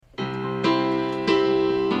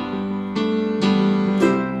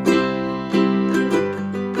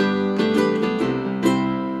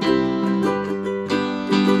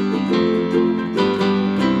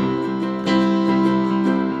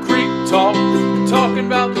talking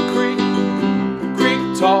about the creek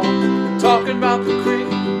talk, talking about the creek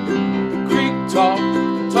talk,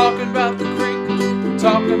 talking about the creek,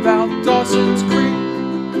 talking about Dawson's Creek.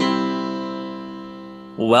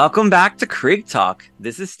 Welcome back to Creek Talk.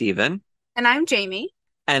 This is Steven. And I'm Jamie.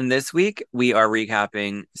 And this week we are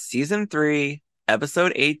recapping Season 3,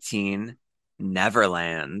 Episode 18,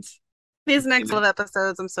 Neverland. These next couple of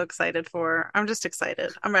episodes I'm so excited for. I'm just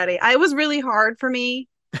excited. I'm ready. It was really hard for me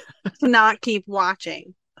to not keep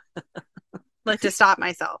watching. Like to stop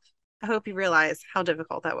myself. I hope you realize how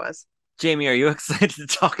difficult that was. Jamie, are you excited to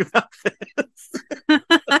talk about this?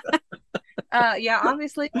 Yeah,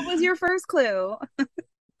 obviously. What was your first clue?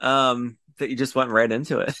 That you just went right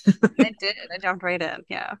into it. I did. I jumped right in.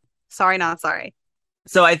 Yeah. Sorry, not sorry.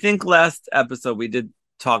 So I think last episode we did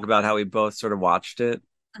talk about how we both sort of watched it.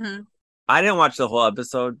 Mm-hmm. I didn't watch the whole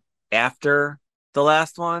episode after the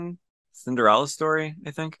last one, Cinderella story,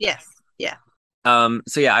 I think. Yes. Yeah.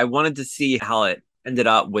 So yeah, I wanted to see how it ended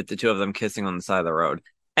up with the two of them kissing on the side of the road.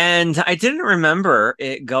 And I didn't remember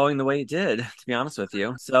it going the way it did, to be honest with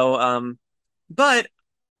you. So, but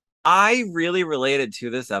I really related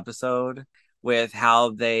to this episode with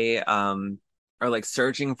how they are like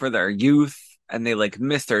searching for their youth and they like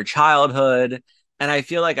miss their childhood. And I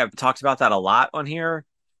feel like I've talked about that a lot on here,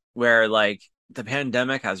 where like the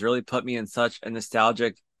pandemic has really put me in such a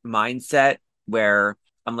nostalgic mindset where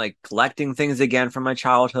I'm like collecting things again from my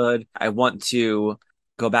childhood. I want to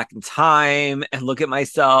go back in time and look at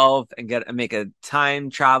myself and make a time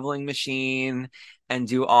traveling machine and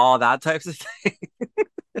do all that types of things.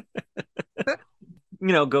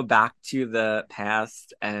 Go back to the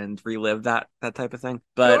past and relive that type of thing.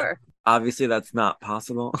 But Sure. Obviously that's not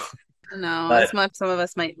possible. No, But as much some of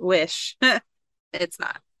us might wish. It's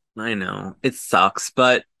not. I know it sucks,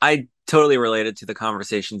 but I totally related to the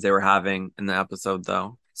conversations they were having in the episode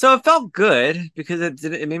though. So it felt good because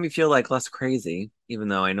it made me feel like less crazy, even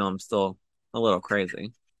though I know I'm still a little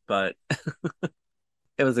crazy. But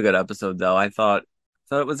it was a good episode though. I thought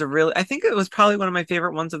it was I think it was probably one of my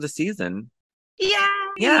favorite ones of the season.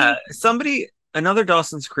 Yeah, another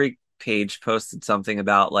Dawson's Creek page posted something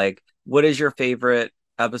about like, what is your favorite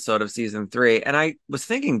episode of season 3? And I was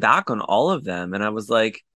thinking back on all of them, and I was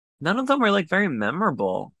like, none of them were like very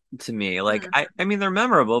memorable to me. Like, I mean, they're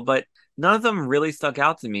memorable, but none of them really stuck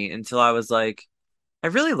out to me until I was like, I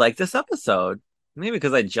really like this episode. Maybe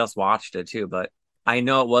because I just watched it too, but I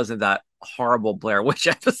know it wasn't that horrible Blair Witch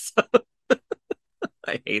episode.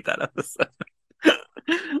 I hate that episode.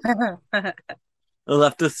 It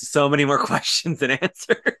left us so many more questions than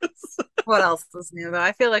answers. What else is new though?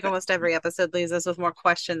 I feel like almost every episode leaves us with more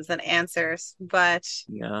questions than answers, but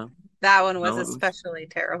yeah, that one was especially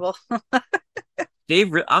terrible.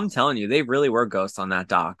 I'm telling you, they really were ghosts on that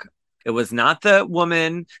dock. It was not the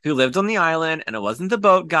woman who lived on the island, and it wasn't the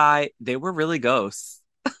boat guy. They were really ghosts.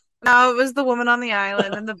 No, it was the woman on the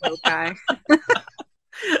island and the boat guy.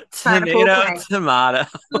 Tomato.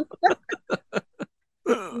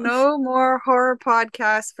 No more horror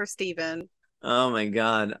podcasts for Steven. Oh my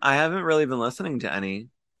god. I haven't really been listening to any.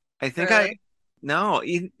 I think Really?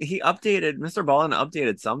 he updated, Mr. Ballin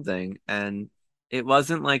updated something, and it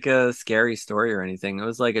wasn't like a scary story or anything. It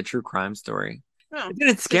was like a true crime story. Oh, It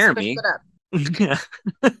didn't scare me. Yeah.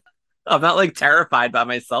 I'm not like terrified by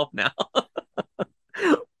myself now.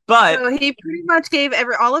 But so he pretty much gave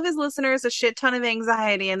all of his listeners a shit ton of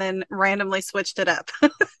anxiety and then randomly switched it up.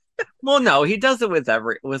 well, no, he does it with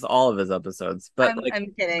all of his episodes. But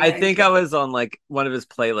I'm kidding. I think I was on like one of his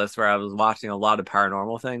playlists where I was watching a lot of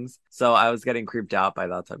paranormal things, so I was getting creeped out by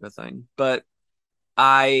that type of thing. But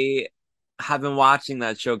I have been watching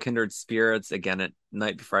that show Kindred Spirits again at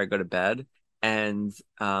night before I go to bed, and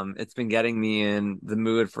it's been getting me in the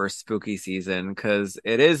mood for spooky season because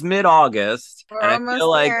it is mid-August, and I feel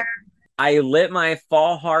like I lit my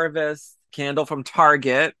fall harvest candle from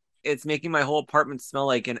Target. It's making my whole apartment smell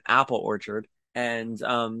like an apple orchard, and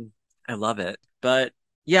I love it. But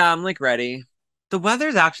yeah, I'm like ready. The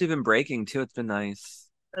weather's actually been breaking too. It's been nice.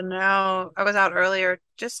 No, I was out earlier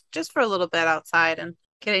just for a little bit outside and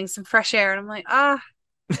getting some fresh air, and I'm like,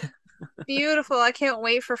 beautiful. I can't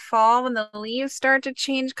wait for fall when the leaves start to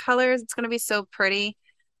change colors. It's going to be so pretty.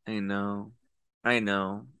 I know.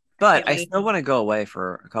 But I still want to go away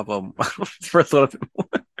for for a little bit more.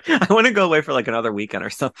 I want to go away for like another weekend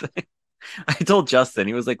or something. I told Justin,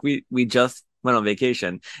 he was like, we just went on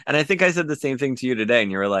vacation. And I think I said the same thing to you today.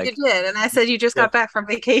 And you were like, you did. And I said, you just got back from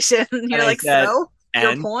vacation. You're like, so?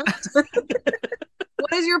 Your point?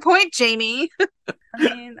 What is your point, Jamie?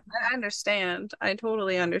 I mean, I understand. I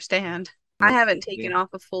totally understand. I haven't taken off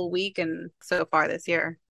a full week and so far this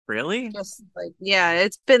year. Really? Just like, yeah,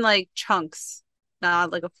 it's been like chunks.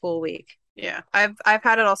 not like a full week. Yeah. I've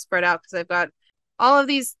had it all spread out because I've got all of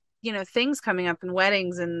these, things coming up and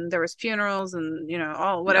weddings and there was funerals and,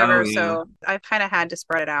 all Oh whatever. yeah. So I've kind of had to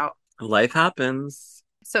spread it out. Life happens.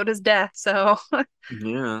 So does death. So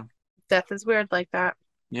Yeah. death is weird like that.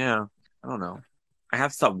 Yeah. I don't know. I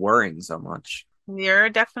have to stop worrying so much. You're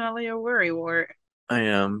definitely a worry wart. I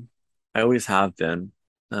am. I always have been.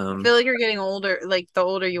 I feel like you're getting older. Like the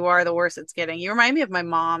older you are, the worse it's getting. You remind me of my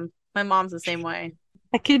mom. My mom's the same way.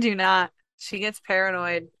 I kid you not. She gets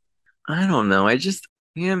paranoid. I don't know.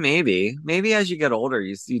 Yeah, maybe. Maybe as you get older,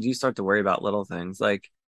 you do start to worry about little things. Like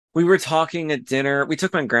we were talking at dinner. We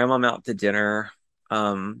took my grandmom out to dinner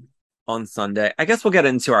on Sunday. I guess we'll get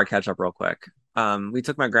into our catch up real quick. We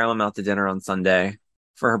took my grandmom out to dinner on Sunday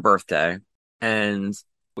for her birthday, and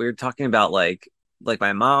we were talking about like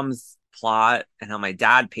my mom's plot and how my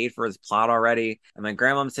dad paid for his plot already, and my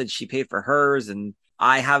grandmom said she paid for hers, and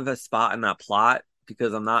I have a spot in that plot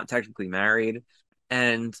because I'm not technically married.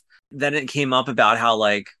 And then it came up about how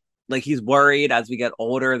like he's worried as we get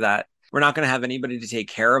older that we're not going to have anybody to take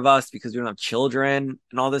care of us because we don't have children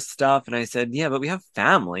and all this stuff. And I said, yeah, but we have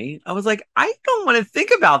family. I was like, I don't want to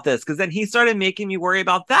think about this, because then he started making me worry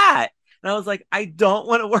about that. And I was like, I don't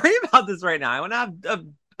want to worry about this right now. I want to have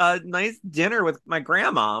a nice dinner with my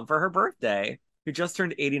grandma for her birthday, who just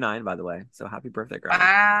turned 89, by the way. So happy birthday, grandma.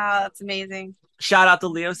 Wow, that's amazing. Shout out to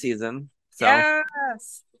Leo season. So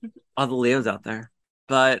Yes. all the Leos out there.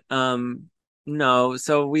 But no,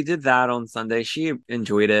 so we did that on Sunday. She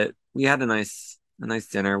enjoyed it. We had a nice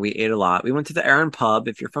dinner. We ate a lot. We went to the Aaron Pub.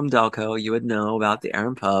 If you're from Delco, you would know about the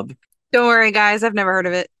Aaron Pub. Don't worry, guys. I've never heard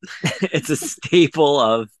of it. It's a staple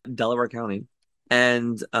of Delaware County.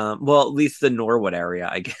 And well, at least the Norwood area,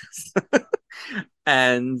 I guess.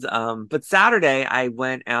 And but Saturday I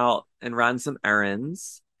went out and ran some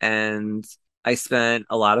errands, and I spent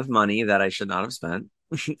a lot of money that I should not have spent.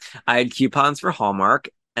 I had coupons for Hallmark,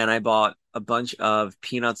 and I bought a bunch of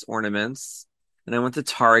Peanuts ornaments, and I went to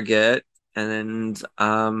Target, and then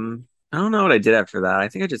I don't know what I did after that. I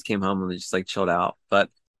think I just came home and just like chilled out. But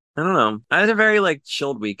I don't know. I had a very like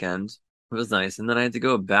chilled weekend. It was nice. And then I had to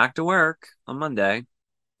go back to work on Monday.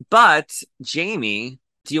 But Jamie,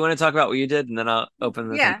 do you want to talk about what you did, and then I'll open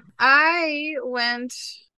the thing? Yeah, I went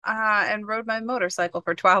and rode my motorcycle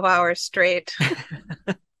for 12 hours straight.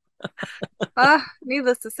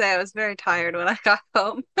 Needless to say, I was very tired when I got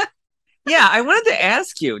home. Yeah, I wanted to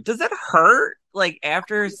ask you, does it hurt like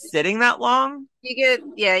after sitting that long? You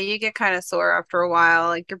get kind of sore after a while.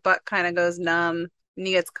 Like your butt kind of goes numb and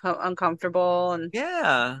you get uncomfortable. And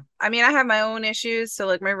Yeah. I mean, I have my own issues. So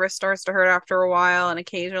like my wrist starts to hurt after a while and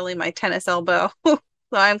occasionally my tennis elbow.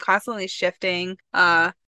 So I'm constantly shifting.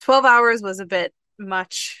 12 hours was a bit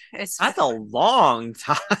much. That's a long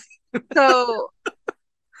time. So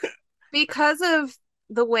because of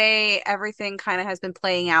the way everything kind of has been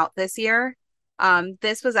playing out this year,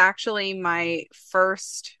 this was actually my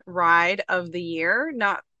first ride of the year,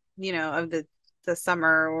 not, of the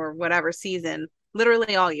summer or whatever season,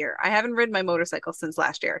 literally all year. I haven't ridden my motorcycle since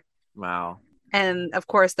last year. Wow. And of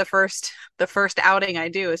course, the first outing I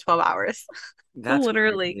do is 12 hours. That's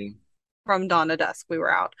Literally crazy. from dawn to dusk we were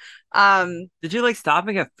out. Did you like stop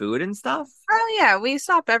and get food and stuff? Oh yeah, we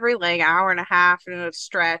stopped every like hour and a half in a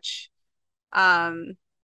stretch. Um,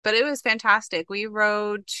 but it was fantastic. We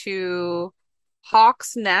rode to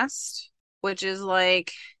Hawk's Nest, which is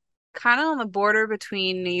like kind of on the border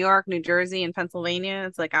between New York, New Jersey, and Pennsylvania.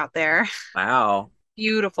 It's like out there. Wow.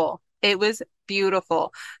 Beautiful. It was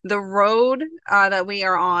beautiful. The road that we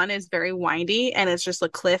are on is very windy and it's just a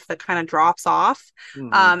cliff that kind of drops off.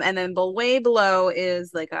 Mhm. And then way below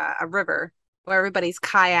is like a river where everybody's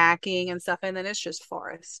kayaking and stuff. And then it's just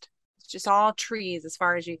forest. It's just all trees as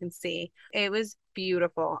far as you can see. It was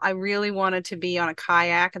beautiful. I really wanted to be on a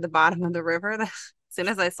kayak at the bottom of the river. As soon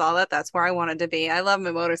as I saw that, that's where I wanted to be. I love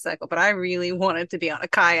my motorcycle, but I really wanted to be on a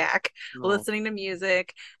kayak, Oh, listening to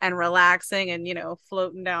music and relaxing and,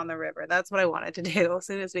 floating down the river. That's what I wanted to do as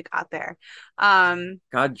soon as we got there.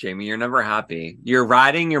 God, Jamie, you're never happy. You're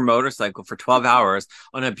riding your motorcycle for 12 hours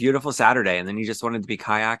on a beautiful Saturday, and then you just wanted to be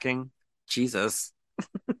kayaking? Jesus.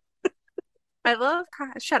 I love,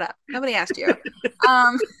 shut up. Nobody asked you.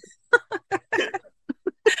 Um,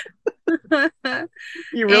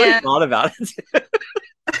 You really and, thought about it.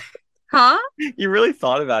 huh? You really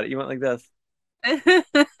thought about it. You went like this.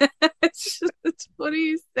 What are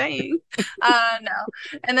you saying?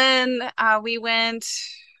 No. And then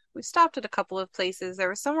we stopped at a couple of places. There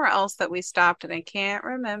was somewhere else that we stopped and I can't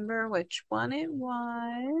remember which one it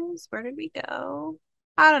was. Where did we go?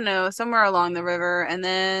 I don't know, somewhere along the river. And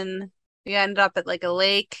then we ended up at like a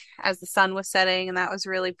lake as the sun was setting, and that was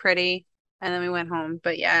really pretty. and then we went home.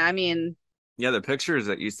 But yeah, I mean, Yeah, the pictures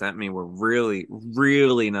that you sent me were really,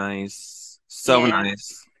 really nice. So yeah,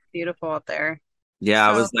 nice. beautiful out there. Yeah,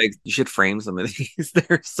 I So was like, you should frame some of these.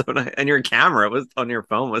 They're so nice. And your camera was on your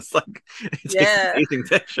phone was like, it takes an yeah. amazing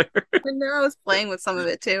picture. And now I was playing with some of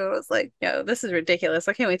it too. I was like, yo, this is ridiculous.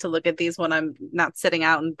 I can't wait to look at these when I'm not sitting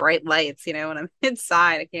out in bright lights, when I'm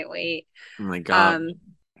inside. I can't wait. Oh my God. Um,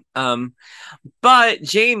 Um, but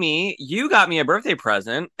Jamie, you got me a birthday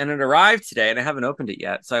present and it arrived today and I haven't opened it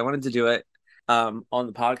yet. So I wanted to do it on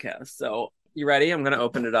the podcast. So you ready? I'm gonna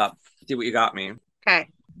open it up, see what you got me. okay.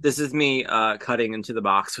 This is me cutting into the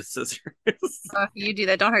box with scissors. You do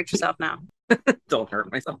that. Don't hurt yourself now. Don't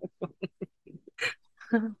hurt myself.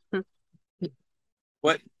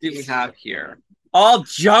 What do we have here? All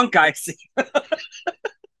junk, I see. I'm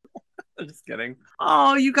just kidding.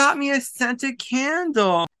 Oh, you got me a scented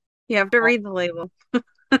candle. You have to read the label.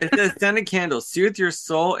 It says scented candle, soothe your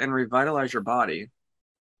soul and revitalize your body.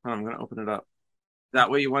 Oh, I'm going to open it up. Is that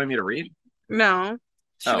what you wanted me to read? No, it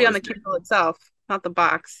should Oh, be on the isn't it? candle itself, not the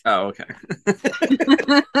box. Oh, okay.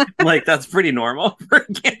 Like, that's pretty normal for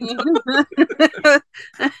a candle.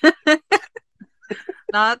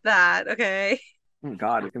 Not that. Okay. Oh,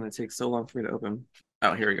 God, it's going to take so long for me to open.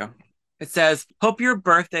 Oh, here we go. It says, hope your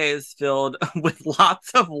birthday is filled with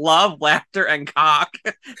lots of love, laughter, and cock.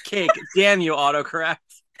 Cake. Damn you, autocorrect.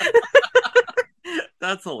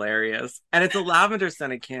 That's hilarious. And it's a lavender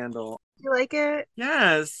scented candle. You like it?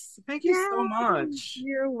 Yes. Thank you so Yay. much.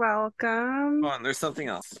 You're welcome. Come on, there's something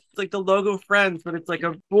else. It's like the logo Friends, but it's like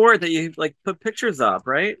a board that you like put pictures up,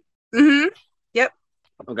 right? Mm-hmm. Yep.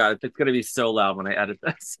 Oh God, it's gonna be so loud when I edit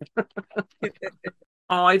this.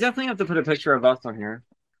 Oh, I definitely have to put a picture of us on here.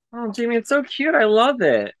 Oh, Jamie, it's so cute. I love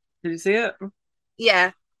it. Did you see it?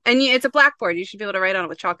 Yeah. And it's a blackboard. You should be able to write on it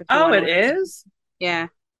with chalk if you Oh, want it to. is? Yeah.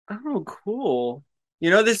 Oh, cool.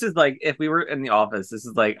 This is like if we were in the office, this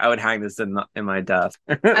is like I would hang this in my desk.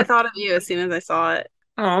 I thought of you as soon as I saw it.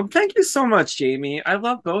 Oh, thank you so much, Jamie. I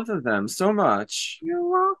love both of them so much. You're So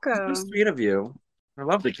welcome. sweet of you. I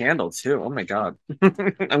love the candle too. Oh my God. I'm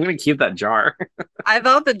gonna keep that jar. I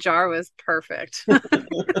thought the jar was perfect.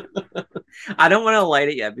 I don't want to light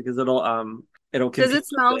it yet because it'll Does confuse it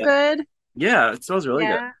smell it. good? Yeah, it smells really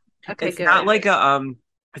good. Yeah. Okay, It's good. not like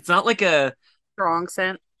it's not like a Strong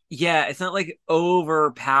scent. yeah, it's not like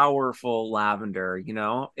over powerful lavender,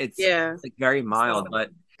 It's Yeah. like very mild, but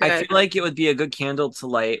I Good. feel like it would be a good candle to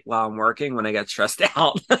light while I'm working when I get stressed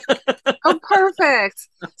out. Oh, perfect.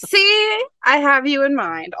 See, I have you in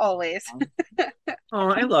mind always. Oh,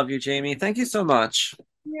 I love you, Jamie. Thank you so much.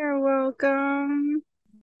 You're welcome.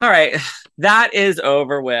 All right, that is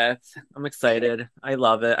over with. I'm excited. I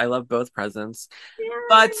love it. I love both presents. Yay.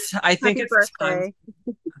 But I think Happy it's time. birthday.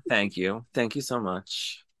 Thank you. Thank you so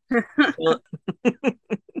much. Well,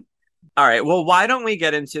 all right. Well, why don't we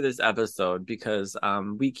get into this episode? Because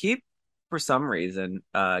we keep, for some reason,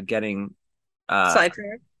 getting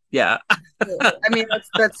Sidetrack. yeah. I mean,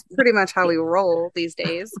 that's pretty much how we roll these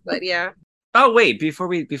days. But yeah. Oh, wait, before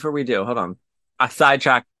we do, hold on. I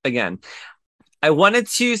sidetrack again. I wanted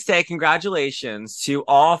to say congratulations to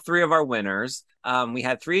all three of our winners. We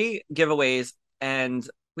had 3 giveaways and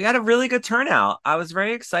we had a really good turnout. I was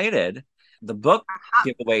very excited. The book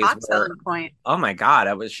giveaways Hot were, selling point. oh my God,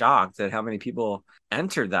 I was shocked at how many people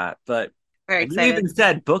entered that. But Very you excited. even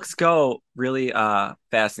said books go really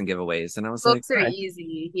fast in giveaways. And I was Books like, are "Hey,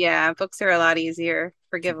 easy. Yeah, books are a lot easier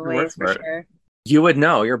for your word giveaways for for it." sure. You would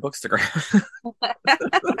know, you're a bookstagram.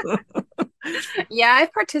 Yeah,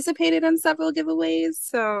 I've participated in several giveaways,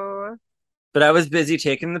 so But I was busy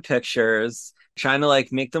taking the pictures, trying to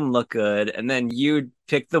like make them look good. And then you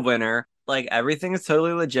picked the winner. Like everything is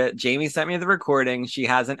totally legit. Jamie sent me the recording. She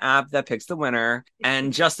has an app that picks the winner.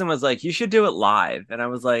 And Justin was like, you should do it live. And I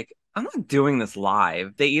was like, I'm not doing this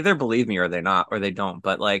live. They either believe me or they not, or they don't.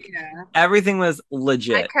 But like yeah. everything was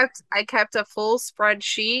legit. I kept a full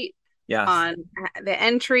spreadsheet Yes. on the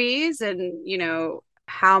entries and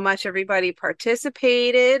how much everybody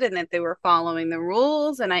participated and that they were following the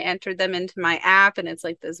rules, and I entered them into my app, and it's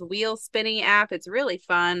like this wheel spinning app. It's really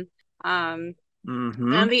fun. And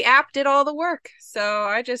the app did all the work, so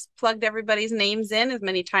I just plugged everybody's names in, as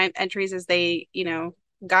many time entries as they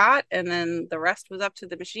got, and then the rest was up to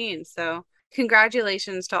the machine. So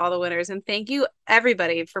congratulations to all the winners, and thank you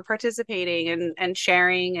everybody for participating and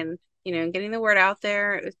sharing and getting the word out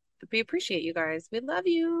there. We appreciate you guys. We love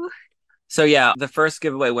you. So yeah, the first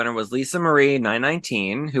giveaway winner was Lisa Marie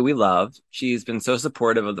 919, who we love. She's been so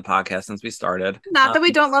supportive of the podcast since we started. Not that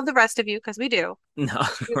we don't love the rest of you, because we do. No,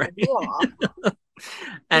 We right. love you all.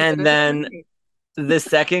 And then the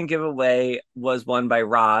second giveaway was won by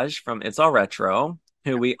Raj from It's All Retro.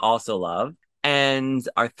 who we also love. And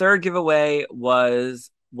our third giveaway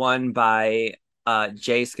was won by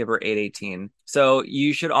J Skipper 818. So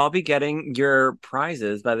you should all be getting your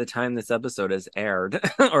prizes by the time this episode is aired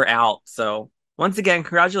or out. So once again,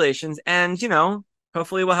 congratulations. And,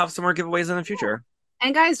 hopefully we'll have some more giveaways in the future.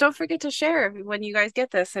 And guys, don't forget to share when you guys get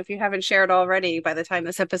this. If you haven't shared already by the time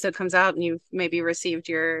this episode comes out and you've maybe received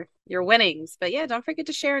your winnings. But yeah, don't forget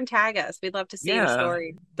to share and tag us. We'd love to see the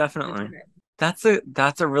story. Definitely. That's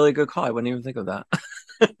a really good call. I wouldn't even think of that.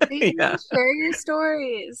 Yeah. Share your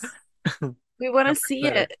stories. We want to see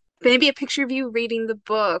it. Maybe a picture of you reading the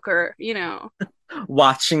book or,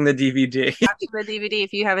 watching the DVD. Watching the DVD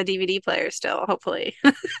if you have a DVD player still, hopefully.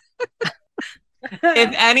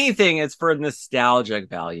 If anything, it's for nostalgic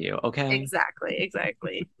value, okay? Exactly.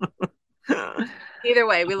 Either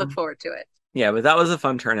way, we look forward to it. Yeah, but that was a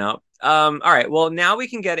fun turnout. All right, well, now we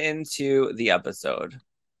can get into the episode.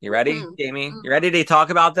 You ready, Jamie? You ready to talk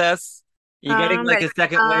about this? You getting like a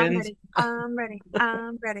second wind? I'm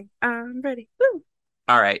ready. Woo!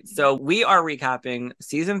 All right, so we are recapping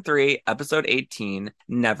season 3, episode 18,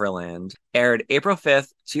 Neverland. Aired April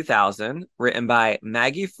 5th, 2000, written by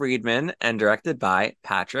Maggie Friedman and directed by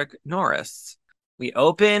Patrick Norris. We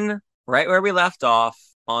open right where we left off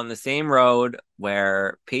on the same road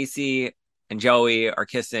where Pacey and Joey are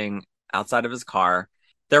kissing outside of his car.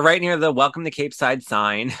 They're right near the Welcome to Cape Side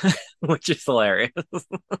sign, which is hilarious.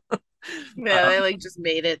 Yeah, they just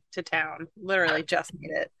made it to town. Literally just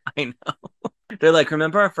made it. I know. They're like,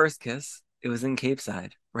 remember our first kiss? It was in Cape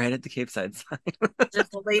Side, right at the Cape Side sign.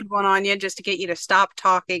 Just laid one on you just to get you to stop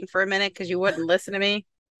talking for a minute because you wouldn't listen to me.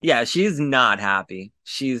 Yeah, she's not happy.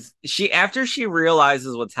 After she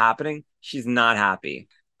realizes what's happening, she's not happy.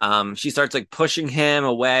 She starts like pushing him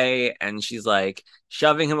away and she's like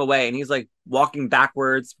shoving him away and he's like walking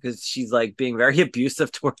backwards because she's like being very abusive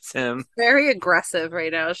towards him. Very aggressive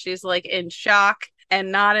right now. She's like in shock and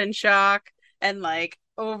not in shock and like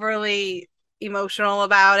overly emotional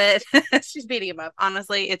about it. She's beating him up.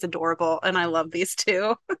 Honestly, it's adorable and I love these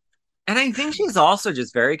two. And I think she's also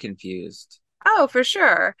just very confused. Oh, for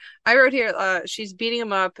sure. I wrote here, she's beating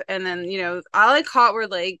him up, and then, all I caught were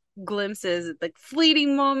like glimpses, like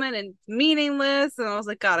fleeting moment and meaningless. And I was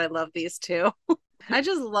like, God, I love these two. I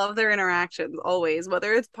just love their interactions always,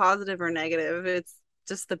 whether it's positive or negative. It's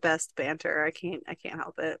just the best banter. I can't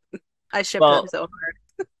help it. I ship them so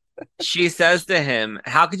hard. She says to him,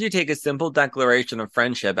 how could you take a simple declaration of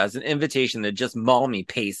friendship as an invitation to just maul me,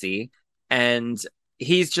 Pacey? And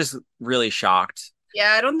he's just really shocked.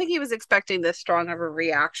 Yeah, I don't think he was expecting this strong of a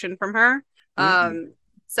reaction from her.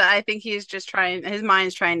 So I think he's just his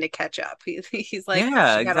mind's trying to catch up. He's like,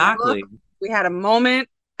 yeah, exactly. We had a moment.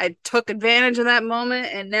 I took advantage of that moment,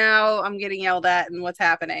 and now I'm getting yelled at, and what's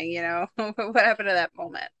happening? What happened to that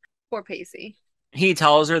moment? Poor Pacey. He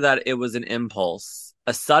tells her that it was an impulse,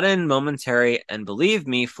 a sudden, momentary, and believe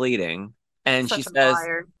me, fleeting. And she says,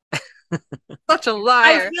 liar. Such a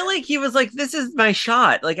liar. I feel like he was like, this is my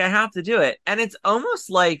shot. Like, I have to do it. And it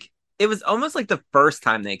was almost like the first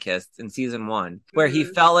time they kissed in season 1, where he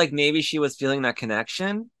felt like maybe she was feeling that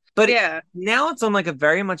connection. But now it's on like a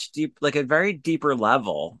very deeper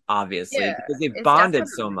level, obviously, because they've bonded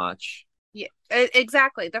so much. Yeah,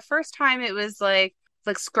 exactly. The first time it was like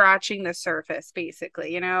scratching the surface,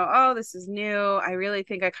 basically, oh, this is new. I really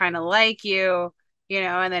think I kind of like you.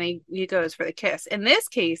 And then he goes for the kiss. In this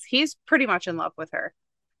case, he's pretty much in love with her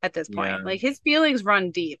at this point. Yeah. Like, his feelings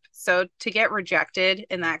run deep. So to get rejected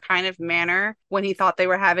in that kind of manner when he thought they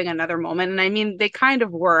were having another moment, and I mean, they kind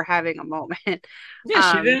of were having a moment.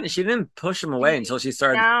 Yeah, she didn't push him away until she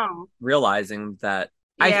started realizing that.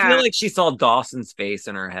 Yeah. I feel like she saw Dawson's face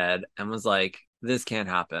in her head and was like, this can't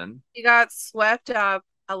happen. She got swept up,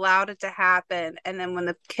 allowed it to happen, and then when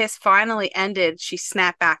the kiss finally ended, she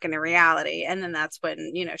snapped back into reality, and then that's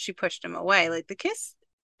when she pushed him away. Like, the kiss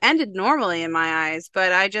ended normally in my eyes,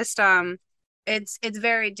 but I just it's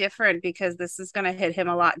very different because this is going to hit him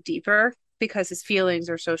a lot deeper because his feelings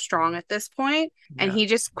are so strong at this point, and he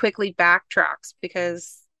just quickly backtracks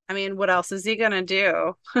because, I mean, what else is he going to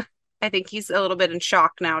do? I think he's a little bit in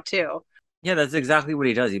shock now too. Yeah, that's exactly what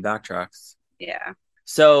he does. He backtracks. Yeah.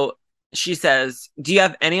 So she says, do you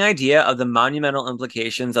have any idea of the monumental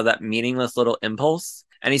implications of that meaningless little impulse?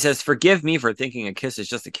 And he says, forgive me for thinking a kiss is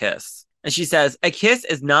just a kiss. And she says, a kiss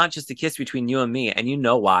is not just a kiss between you and me, and you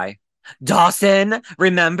know why. Dawson,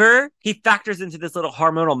 remember? He factors into this little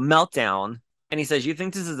hormonal meltdown. And he says, you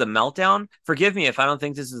think this is a meltdown? Forgive me if I don't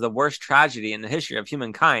think this is the worst tragedy in the history of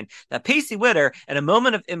humankind. That Pacey Witter, in a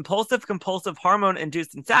moment of impulsive, compulsive,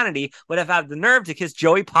 hormone-induced insanity, would have had the nerve to kiss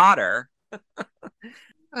Joey Potter.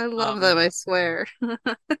 I love them, I swear.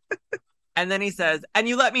 And then he says, and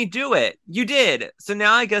you let me do it. You did. So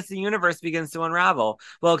now I guess the universe begins to unravel.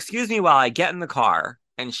 Well, excuse me while I get in the car.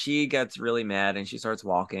 And she gets really mad and she starts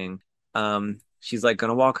walking. She's like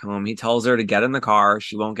gonna walk home. He tells her to get in the car.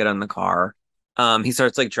 She won't get in the car. He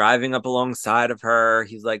starts like driving up alongside of her.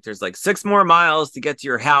 He's like, there's like 6 more miles to get to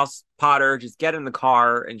your house, Potter. Just get in the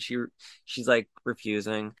car. And she's like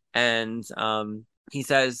refusing. And he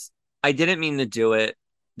says, I didn't mean to do it.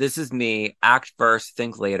 This is me. Act first,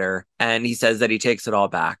 think later. And he says that he takes it all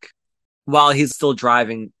back. While he's still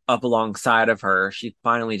driving up alongside of her, she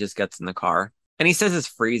finally just gets in the car. And he says it's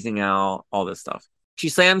freezing out, all this stuff. She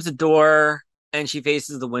slams the door and she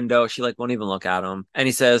faces the window. She like won't even look at him. And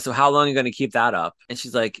he says, so how long are you going to keep that up? And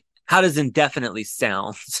she's like, how does indefinitely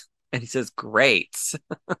sound? And he says, great.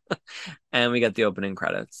 And we get the opening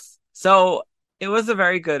credits. So it was a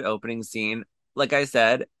very good opening scene. Like I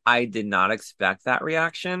said, I did not expect that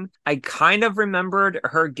reaction. I kind of remembered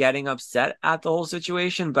her getting upset at the whole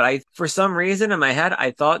situation, but for some reason in my head,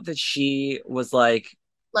 I thought that she was like,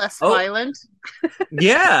 less violent.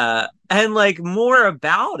 Yeah. And like more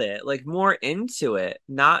about it, like more into it,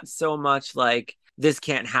 not so much like this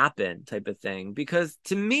can't happen type of thing. Because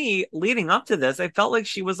to me, leading up to this, I felt like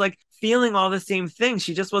she was like feeling all the same things.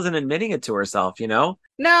 She just wasn't admitting it to herself, you know?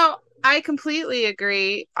 No, I completely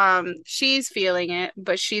agree. She's feeling it,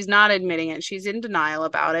 but she's not admitting it. She's in denial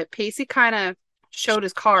about it. Pacey kind of showed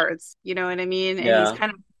his cards, you know what I mean? And he's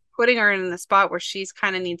kind of putting her in the spot where she's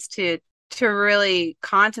kind of needs to really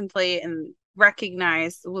contemplate and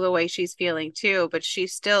recognize the way she's feeling too. But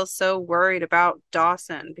she's still so worried about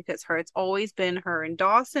Dawson because it's always been her and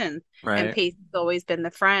Dawson, right? And Pacey's always been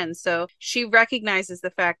the friend. So she recognizes the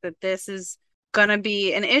fact that this is gonna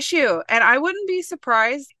be an issue, and I wouldn't be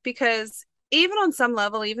surprised because even on some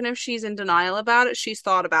level, even if she's in denial about it, she's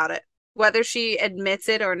thought about it. Whether she admits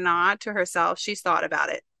it or not to herself, she's thought about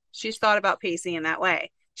it. She's thought about Pacey in that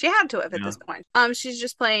way. She had to have at this point. She's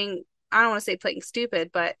just playing, I don't want to say playing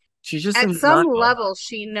stupid, but she's just at some level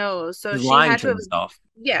she knows. So she's she lying had to herself.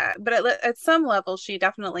 Yeah, but at some level she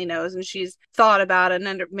definitely knows, and she's thought about it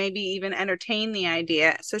and maybe even entertained the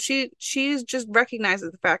idea. So she's just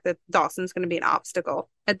recognizes the fact that Dawson's going to be an obstacle.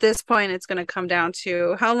 At this point, it's going to come down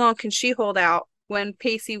to how long can she hold out when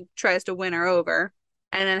Pacey tries to win her over,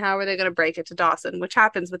 and then how are they going to break it to Dawson, which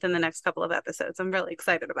happens within the next couple of episodes. I'm really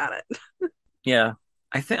excited about it. Yeah,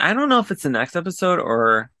 I don't know if it's the next episode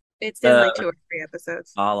or it's in like 2 or 3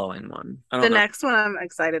 episodes. Following one. The next one I'm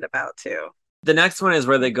excited about too. The next one is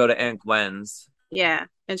where they go to Aunt Gwen's. Yeah,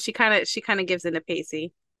 and she kind of gives into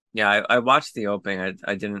Pacey. Yeah, I watched the opening.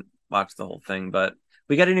 I didn't watch the whole thing, but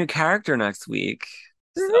we got a new character next week.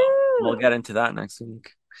 So we'll get into that next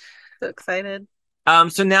week. So excited.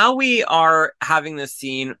 So now we are having this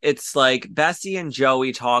scene. It's like Bessie and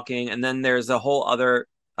Joey talking, and then there's a whole other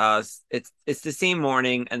it's the same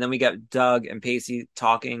morning, and then we get Doug and Pacey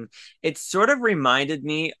talking. It sort of reminded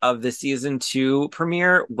me of the season 2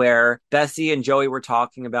 premiere where Bessie and Joey were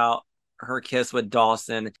talking about her kiss with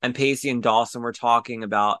Dawson, and Pacey and Dawson were talking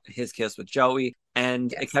about his kiss with Joey,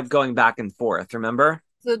 and it kept going back and forth, remember?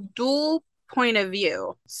 The dual point of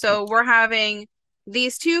view. So we're having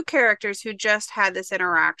these 2 characters who just had this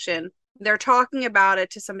interaction. They're talking about it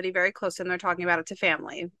to somebody very close to them. They're talking about it to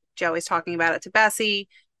family. Joey's talking about it to Bessie.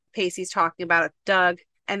 Pacey's talking about it to Doug,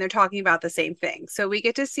 and they're talking about the same thing. So we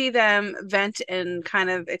get to see them vent and kind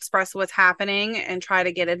of express what's happening and try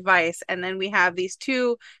to get advice. And then we have these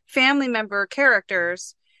 2 family member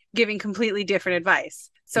characters giving completely different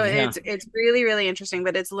advice. So it's really, really interesting,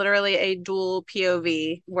 but it's literally a dual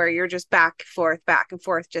POV where you're just back and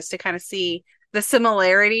forth, just to kind of see the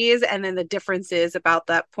similarities and then the differences about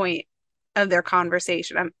that point of their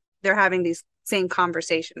conversation. They're having these same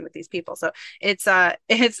conversation with these people, so it's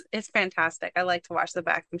fantastic. I like to watch the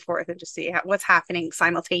back and forth and just see what's happening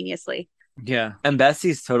simultaneously. Yeah, and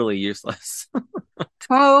Bessie's totally useless.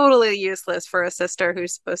 Totally useless for a sister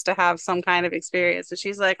who's supposed to have some kind of experience. And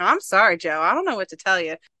she's like, I'm sorry, Joe, I don't know what to tell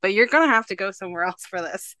you, but you're gonna have to go somewhere else for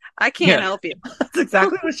this. I can't help you. That's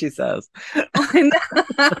exactly what she says.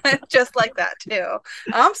 Just like that too.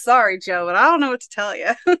 I'm sorry, Joe, but I don't know what to tell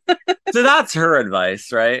you. So that's her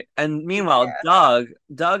advice, right? And meanwhile,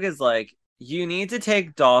 Doug is like, you need to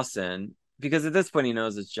take Dawson, because at this point he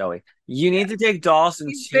knows it's Joey. You need to take Dawson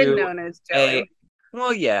He's to been known as Joey.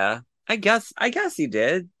 Well, yeah. I guess he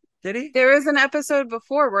did. Did he? There was an episode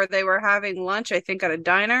before where they were having lunch, I think at a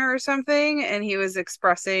diner or something, and he was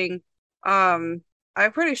expressing I'm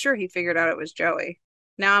pretty sure he figured out it was Joey.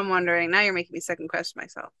 Now I'm wondering, now you're making me second question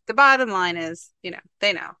myself. The bottom line is,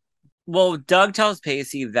 they know. Well, Doug tells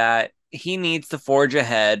Pacey that he needs to forge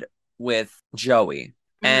ahead with Joey.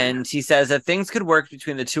 And he says that things could work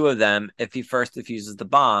between the two of them if he first defuses the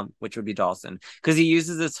bomb, which would be Dawson. Because he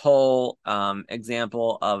uses this whole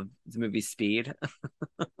example of the movie Speed.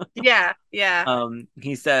 Yeah.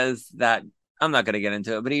 He says that, I'm not going to get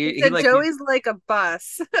into it, but he said Joey's like a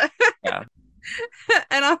bus. Yeah.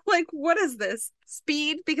 And I'm like, what is this?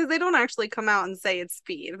 Speed? Because they don't actually come out and say it's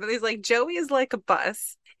speed. But he's like, Joey is like a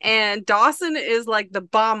bus. And Dawson is like the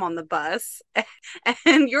bomb on the bus.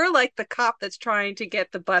 And you're like the cop that's trying to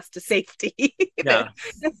get the bus to safety. Yeah.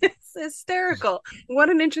 It's hysterical.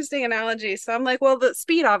 What an interesting analogy. So I'm like, well, the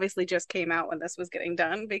Speed obviously just came out when this was getting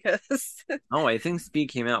done because... Oh, I think Speed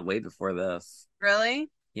came out way before this. Really?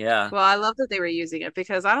 Yeah. Well, I love that they were using it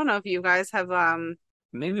because I don't know if you guys have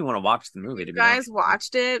maybe want to watch the movie. you guys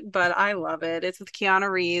watched it, but I love it. It's with Keanu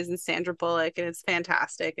Reeves and Sandra Bullock, and it's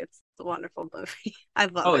fantastic. It's a wonderful movie. I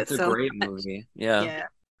love it. It's a so great much. movie. Yeah. Yeah.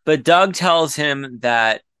 But Doug tells him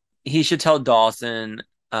that he should tell Dawson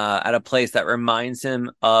at a place that reminds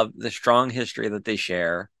him of the strong history that they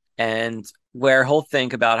share and where he'll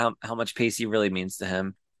think about how much Pacey really means to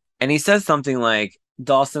him. And he says something like,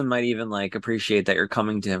 Dawson might even like appreciate that you're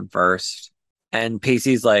coming to him first. And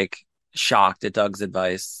Pacey's like shocked at Doug's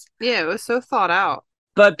advice. Yeah, it was so thought out.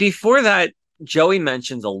 But before that, Joey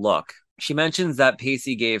mentions a look. She mentions that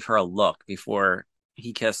Pacey gave her a look before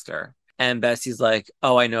he kissed her. And Bessie's like,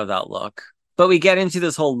 oh, I know that look. But we get into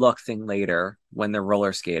this whole look thing later when they're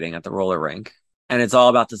roller skating at the roller rink. And it's all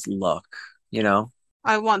about this look, you know?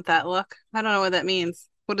 I want that look. I don't know what that means.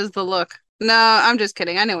 What is the look? No, I'm just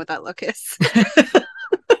kidding. I know what that look is.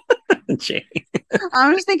 Jane.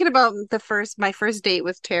 I'm just thinking about my first date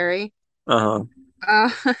with Terry. Uh-huh.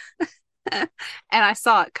 And I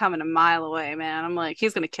saw it coming a mile away, man. I'm like,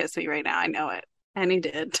 he's gonna kiss me right now. I know it. And he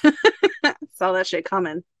did. Saw that shit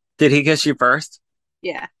coming. Did he kiss you first?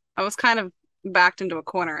 Yeah. I was kind of backed into a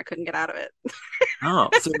corner. I couldn't get out of it. Oh,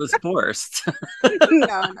 so it was forced.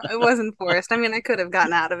 No, it wasn't forced. I mean, I could have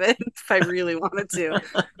gotten out of it if I really wanted to.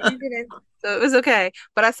 I didn't. So it was okay.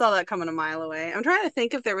 But I saw that coming a mile away. I'm trying to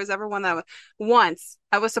think if there was ever one that was once.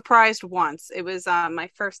 I was surprised once. It was my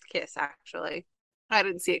first kiss, actually. I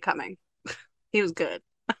didn't see it coming. He was good.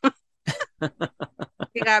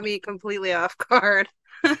 He got me completely off guard.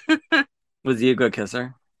 Was he a good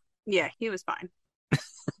kisser? Yeah, he was fine.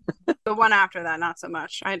 The one after that, not so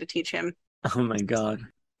much. I had to teach him. Oh my God.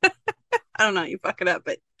 I don't know, you fuck it up,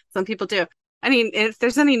 but some people do. I mean, if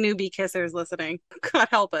there's any newbie kissers listening, God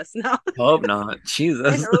help us. No. Hope not.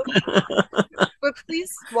 Jesus. But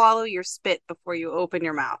please swallow your spit before you open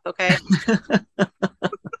your mouth, okay?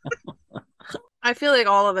 I feel like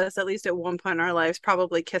all of us, at least at one point in our lives,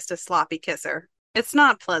 probably kissed a sloppy kisser. It's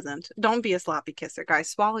not pleasant. Don't be a sloppy kisser, guys.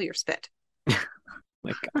 Swallow your spit.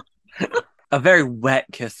 My God. A very wet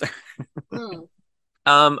kisser.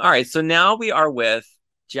 All right, so now we are with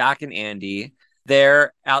Jack and Andy.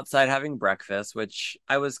 They're outside having breakfast, which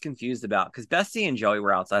I was confused about because Bessie and Joey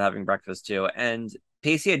were outside having breakfast too, and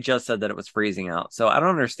Pacey had just said that it was freezing out. So I don't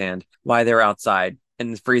understand why they were outside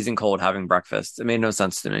in the freezing cold having breakfast. It made no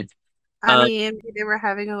sense to me. I mean, maybe they were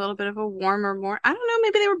having a little bit of a warmer, I don't know,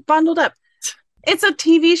 maybe they were bundled up. It's a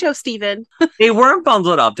TV show, Steven. They weren't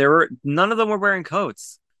bundled up. None of them were wearing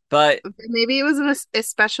coats. But maybe it was an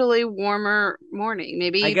especially warmer morning.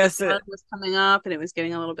 Maybe I guess the sun was coming up and it was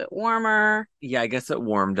getting a little bit warmer. Yeah, I guess it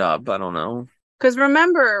warmed up. I don't know. Because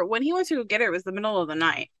remember, when he went to go get her, it was the middle of the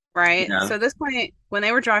night, right? Yeah. So at this point, when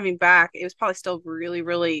they were driving back, it was probably still really,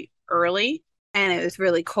 really early and it was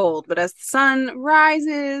really cold. But as the sun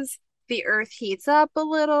rises, the earth heats up a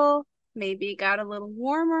little. Maybe it got a little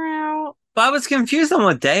warmer out. But I was confused on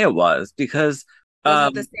what day it was because... Was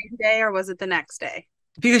it the same day or was it the next day?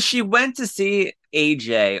 Because she went to see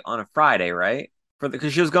AJ on a Friday, right?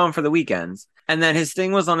 Because she was going for the weekends. And then his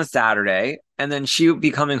thing was on a Saturday. And then she would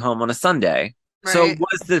be coming home on a Sunday. Right. So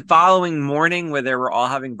was the following morning where they were all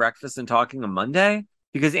having breakfast and talking on Monday?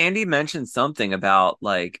 Because Andy mentioned something about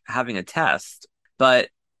like having a test. But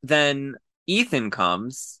then Ethan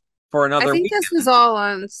comes for another weekend. This was all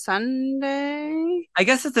on Sunday. I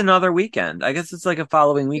guess it's another weekend. I guess it's like a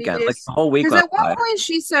following weekend, like the whole week. Because at one point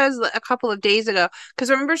she says a couple of days ago, because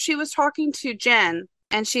remember she was talking to Jen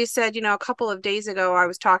and she said, a couple of days ago I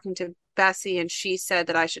was talking to Bessie and she said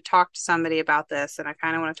that I should talk to somebody about this and I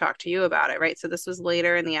kind of want to talk to you about it, right? So this was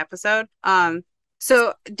later in the episode.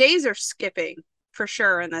 So days are skipping for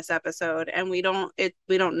sure in this episode and we don't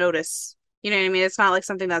notice. You know what I mean? It's not like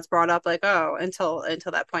something that's brought up like, oh, until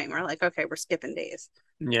that point. We're like, okay, we're skipping days.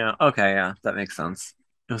 Yeah. Okay. Yeah. That makes sense.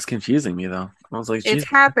 It was confusing me though. I was like, it's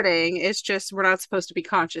happening. It's just, we're not supposed to be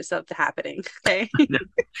conscious of the happening. Okay.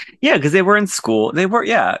 Yeah. Because they were in school.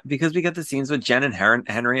 Because we get the scenes with Jen and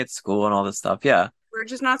Henry at school and all this stuff. Yeah. We're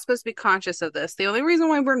just not supposed to be conscious of this. The only reason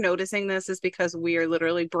why we're noticing this is because we are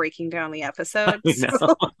literally breaking down the episode. I So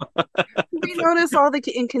know. we notice all the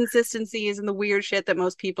inconsistencies and the weird shit that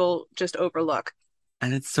most people just overlook.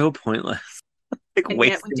 And it's so pointless. Like And yet we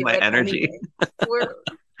wasting do my it energy. anyway. We're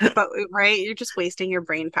but right, you're just wasting your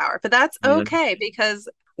brain power. But that's Yeah. okay because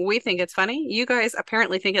we think it's funny. You guys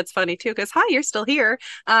apparently think it's funny too, because hi, you're still here.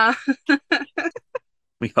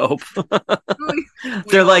 We hope. We all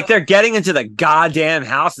hope. They're getting into the goddamn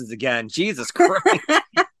houses again. Jesus Christ.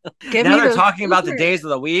 Give Now me they're those talking about the fingers. days of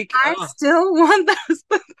the week. I Ugh. still want those.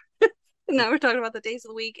 Now we're talking about the days of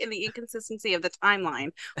the week and the inconsistency of the timeline.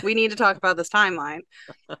 We need to talk about this timeline.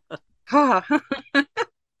 All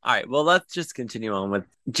right, well, let's just continue on with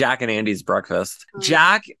Jack and Andy's breakfast.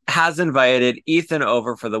 Jack has invited Ethan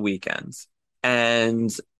over for the weekends.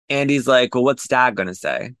 And Andy's like, well, what's Dad going to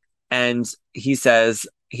say? And he says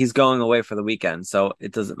he's going away for the weekend, so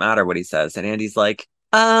it doesn't matter what he says. And Andy's like,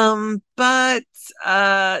 but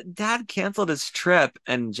Dad canceled his trip.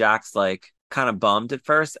 And Jack's like kind of bummed at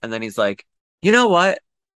first. And then he's like, you know what?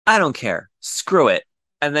 I don't care. Screw it.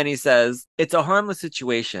 And then he says, it's a harmless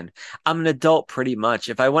situation. I'm an adult pretty much.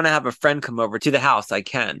 If I want to have a friend come over to the house, I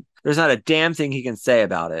can. There's not a damn thing he can say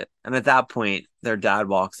about it. And at that point, their dad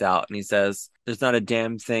walks out and he says, there's not a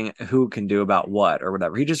damn thing who can do about what or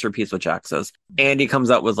whatever. He just repeats what Jack says. Andy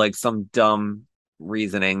comes up with like some dumb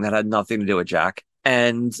reasoning that had nothing to do with Jack.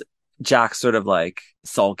 And Jack's sort of like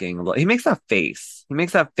sulking. He makes that face. He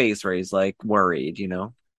makes that face where he's like worried, you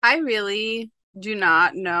know? I really do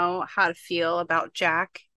not know how to feel about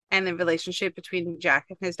Jack and the relationship between Jack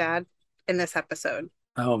and his dad in this episode.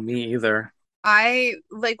 Oh, me either. I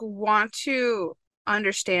like want to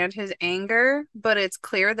understand his anger, but it's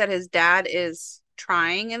clear that his dad is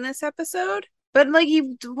trying in this episode. But like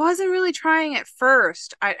he wasn't really trying at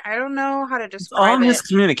first. I don't know how to It's all describe it.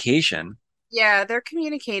 miscommunication. Yeah, they're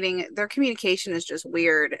communicating. Their communication is just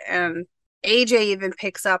weird, and AJ even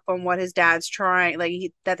picks up on what his dad's trying. Like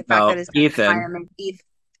that the fact Oh, that his Ethan.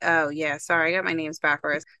 Oh yeah, sorry, I got my names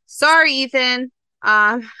backwards. Sorry, Ethan.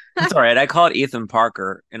 It's all right. I call it Ethan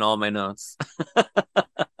Parker in all my notes.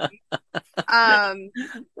 Um,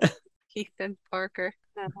 Ethan Parker.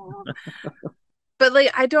 But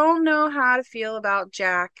like I don't know how to feel about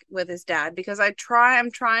Jack with his dad because I'm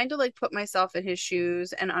trying to like put myself in his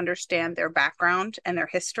shoes and understand their background and their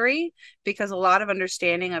history because a lot of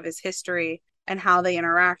understanding of his history and how they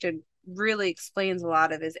interacted really explains a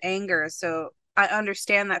lot of his anger. So I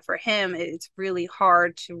understand that for him it's really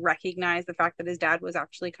hard to recognize the fact that his dad was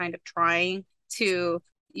actually kind of trying to,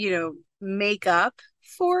 make up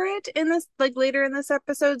for it in this like later in this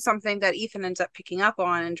episode, something that Ethan ends up picking up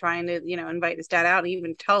on and trying to invite his dad out and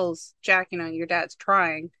even tells Jack, your dad's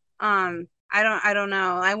trying. I don't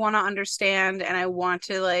know, I want to understand and I want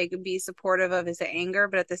to like be supportive of his anger,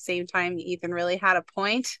 but at the same time Ethan really had a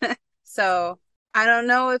point. So I don't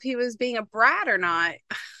know if he was being a brat or not.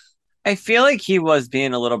 I feel like he was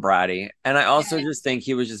being a little bratty. And I also Yeah. just think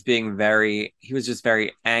he was just very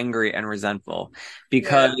angry and resentful Yeah.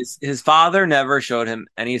 because his father never showed him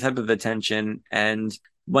any type of attention. And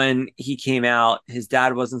when he came out, his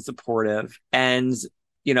dad wasn't supportive. And,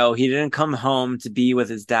 he didn't come home to be with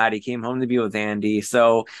his dad. He came home to be with Andy.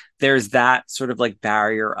 So there's that sort of like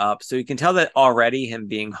barrier up. So you can tell that already him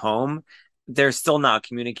being home, they're still not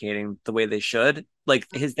communicating the way they should. Like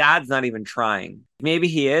his dad's not even trying. Maybe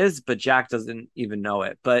he is, but Jack doesn't even know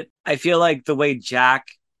it. But I feel like the way Jack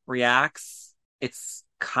reacts, it's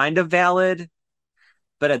kind of valid,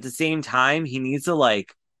 but at the same time, he needs to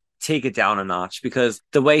like take it down a notch because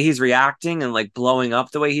the way he's reacting and like blowing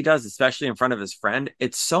up the way he does, especially in front of his friend,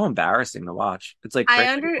 it's so embarrassing to watch. It's like I crazy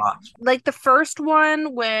to under watch. like the first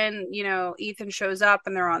one when, Ethan shows up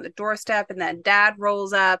and they're on the doorstep and then dad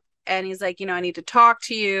rolls up and he's like, I need to talk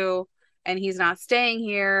to you and he's not staying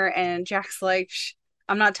here and Jack's like,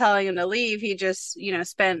 I'm not telling him to leave. He just,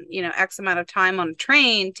 spent, X amount of time on a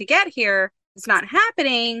train to get here. It's not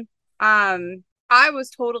happening. I was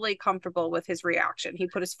totally comfortable with his reaction. He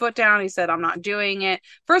put his foot down. He said, I'm not doing it.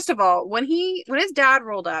 First of all, when his dad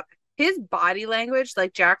rolled up, his body language,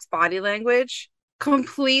 like Jack's body language,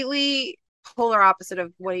 completely polar opposite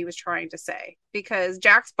of what he was trying to say. Because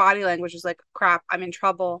Jack's body language was like, crap, I'm in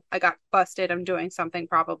trouble. I got busted. I'm doing something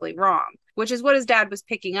probably wrong, which is what his dad was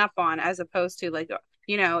picking up on, as opposed to like,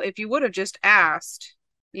 if you would have just asked,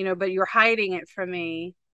 but you're hiding it from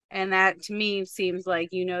me. And that to me seems like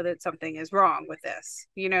that something is wrong with this.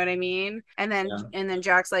 You know what I mean? And then Yeah.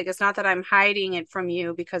 Jack's like, it's not that I'm hiding it from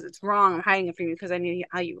you because it's wrong. I'm hiding it from you because I knew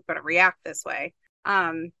how you were going to react this way.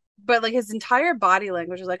 But like his entire body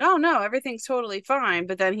language is like, oh no, everything's totally fine.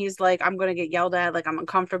 But then he's like, I'm gonna get yelled at, like I'm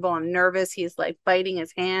uncomfortable, I'm nervous. He's like biting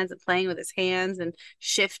his hands and playing with his hands and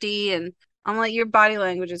shifty. And I'm like, your body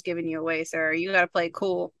language is giving you away, sir. You gotta play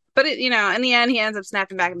cool. But it, in the end, he ends up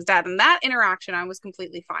snapping back at his dad. And that interaction I was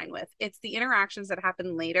completely fine with. It's the interactions that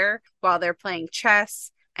happen later while they're playing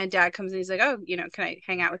chess and dad comes in, he's like, oh, can I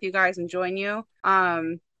hang out with you guys and join you?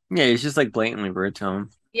 Yeah, he's just like blatantly rude to him.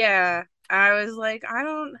 Yeah. I was like, I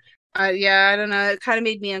don't know. It kind of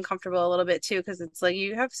made me uncomfortable a little bit too, because it's like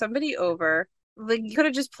you have somebody over. Like you could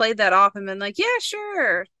have just played that off and been like, yeah,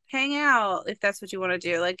 sure, hang out if that's what you want to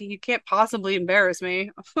do. Like you can't possibly embarrass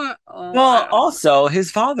me. I Well, don't know. also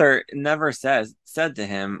his father never said to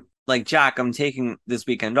him, like, Jack, I'm taking this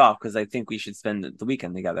weekend off because I think we should spend the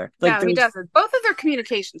weekend together. Like No, he there's doesn't. Both of their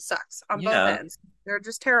communication sucks on both yeah, ends. They're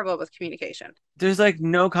just terrible with communication. there's like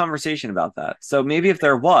no conversation about that. So maybe if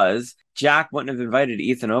there was, Jack wouldn't have invited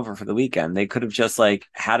Ethan over for the weekend. They could have just like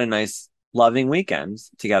had a nice loving weekend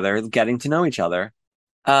together, getting to know each other.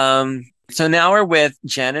 So now we're with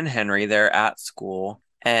Jen and Henry. They're at school,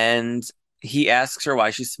 and he asks her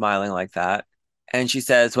why she's smiling like that. And she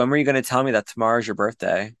says, when were you going to tell me that tomorrow's your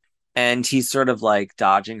birthday? And he's sort of like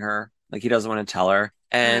dodging her, like he doesn't want to tell her.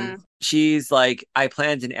 And she's like, I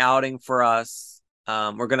planned an outing for us.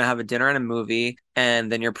 We're going to have a dinner and a movie, and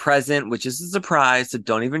then your present, which is a surprise. So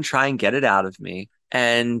don't even try and get it out of me.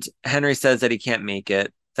 And Henry says that he can't make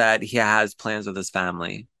it, that he has plans with his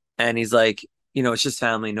family. And he's like, it's just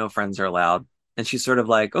family, no friends are allowed. And she's sort of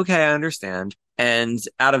like, okay, I understand. And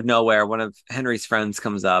out of nowhere, one of Henry's friends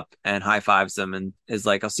comes up and high fives him and is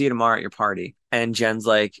like, I'll see you tomorrow at your party. And Jen's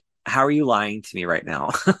like, how are you lying to me right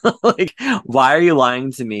now? Like, why are you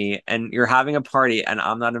lying to me? And you're having a party and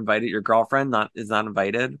I'm not invited. Your girlfriend is not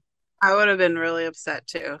invited. I would have been really upset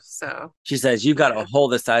too. So She says, you've got yeah. a hole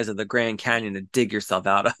the size of the Grand Canyon to dig yourself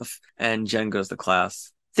out of. And Jen goes to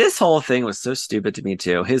class. This whole thing was so stupid to me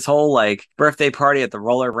too. His whole like birthday party at the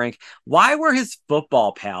roller rink. Why were his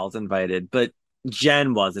football pals invited, but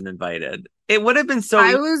Jen wasn't invited? It would have been so I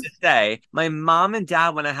easy was to say, my mom and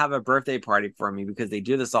dad want to have a birthday party for me because they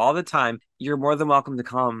do this all the time. You're more than welcome to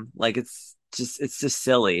come. Like it's just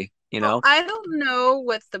silly, you Well, know? I don't know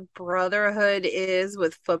what the brotherhood is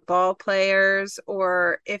with football players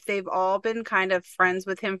or if they've all been kind of friends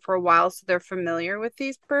with him for a while, so they're familiar with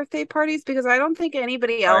these birthday parties because I don't think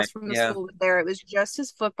anybody All right. else from the Yeah. school was there. It was just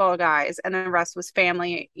his football guys and the rest was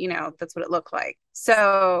family, that's what it looked like.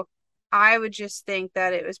 So I would just think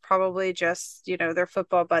that it was probably just, their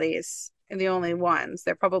football buddies and the only ones.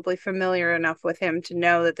 They're probably familiar enough with him to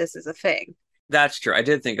know that this is a thing. That's true. I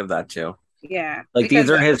did think of that too. Yeah, Like these because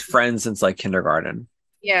are his friends since like kindergarten.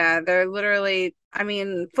 yeah, they're literally, I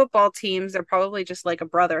mean, football teams, they're probably just like a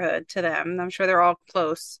brotherhood to them. I'm sure they're all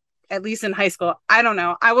close, at least in high school. I don't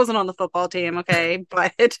know. I wasn't on the football team, okay,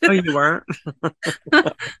 but Oh, you weren't?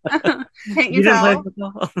 can't you You didn't play tell?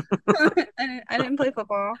 football? I didn't play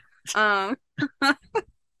football. Um,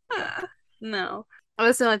 no.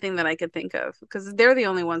 That's the only thing that I could think of because they're the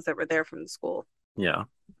only ones that were there from the school. Yeah.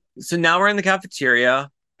 So now we're in the cafeteria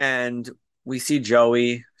and we see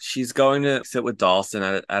Joey. She's going to sit with Dawson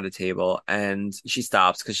at a table and she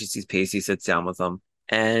stops because she sees Pacey sits down with them.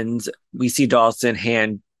 And we see Dawson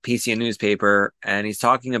hand Pacey a newspaper and he's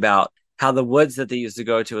talking about how the woods that they used to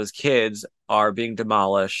go to as kids are being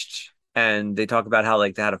demolished. And they talk about how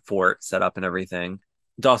like they had a fort set up and everything.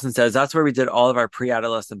 Dawson says, that's where we did all of our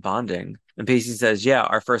pre-adolescent bonding. And Pacey says, yeah,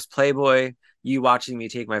 our first Playboy, you watching me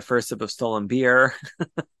take my first sip of stolen beer.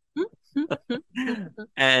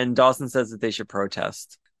 And Dawson says that they should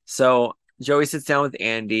protest. So Joey sits down with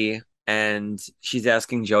Andy and she's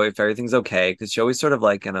asking Joey if everything's okay because Joey's sort of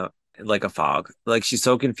like in a fog. Like she's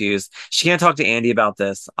so confused. She can't talk to Andy about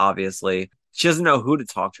this, obviously. She doesn't know who to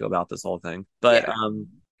talk to about this whole thing. But Yeah.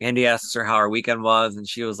 Andy asks her how her weekend was, and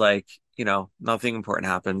she was like, nothing important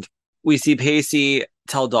happened. We see Pacey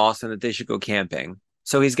tell Dawson that they should go camping.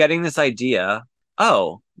 So he's getting this idea,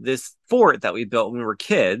 oh, this fort that we built when we were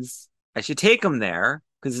kids, I should take him there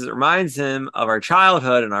because it reminds him of our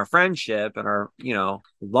childhood and our friendship and our,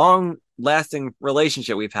 long lasting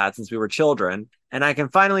relationship we've had since we were children. And I can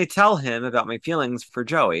finally tell him about my feelings for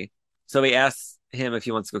Joey. So he asks him if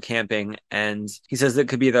he wants to go camping. And he says it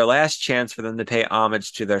could be their last chance for them to pay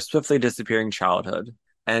homage to their swiftly disappearing childhood.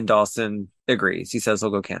 And Dawson agrees. He says he'll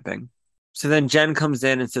go camping. So then Jen comes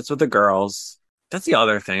in and sits with the girls. That's the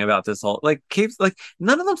other thing about this whole keeps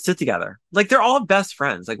none of them sit together. Like they're all best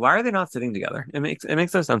friends. Like why are they not sitting together? It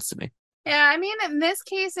makes no sense to me. Yeah, I mean, in this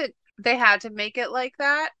case, they had to make it like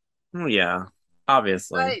that. Well, yeah, But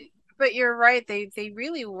obviously. But you're right. They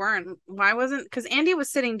really weren't. Why wasn't? Because Andy was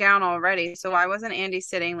sitting down already. So why wasn't Andy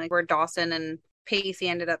sitting like where Dawson and Pacey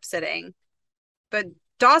ended up sitting? But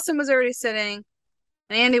Dawson was already sitting,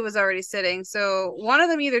 and Andy was already sitting. So one of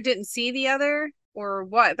them either didn't see the other or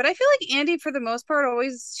what. But I feel like Andy, for the most part,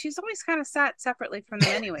 she's always kind of sat separately from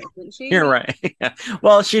them anyway, didn't she? You're right. Yeah.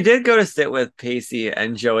 Well, she did go to sit with Pacey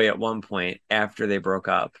and Joey at one point after they broke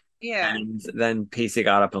up. Yeah. And then Pacey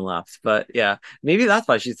got up and left. But yeah, maybe that's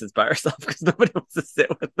why she sits by herself, because nobody wants to sit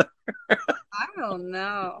with them. I don't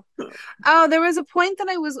know. Oh, there was a point that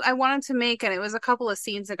I wanted to make, and it was a couple of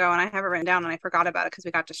scenes ago, and I have it written down, and I forgot about it because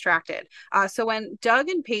we got distracted. So when Doug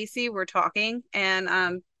and Pacey were talking,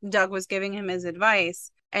 and Doug was giving him his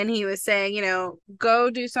advice, and he was saying,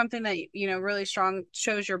 go do something that really strong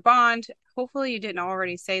shows your bond. Hopefully, you didn't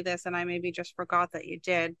already say this, and I maybe just forgot that you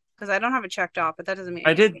did, because I don't have it checked off, but that doesn't mean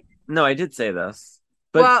I did. No, I did say this.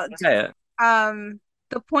 But well, say it.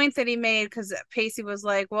 The point that he made, because Pacey was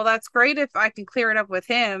like, well, that's great if I can clear it up with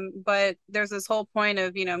him, but there's this whole point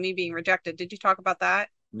of, me being rejected. Did you talk about that?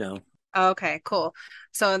 No. Okay, cool.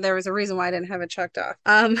 So there was a reason why I didn't have it checked off.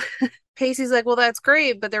 Pacey's like, well, that's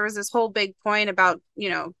great, but there was this whole big point about,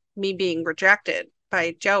 me being rejected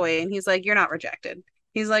by Joey, and he's like, you're not rejected.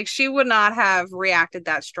 He's like, she would not have reacted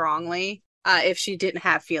that strongly if she didn't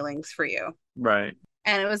have feelings for you. Right.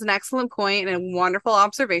 And it was an excellent point and a wonderful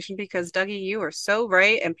observation, because Dougie, you are so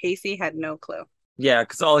right, and Pacey had no clue. Yeah,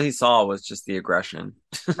 because all he saw was just the aggression.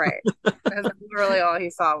 Right. That's literally all he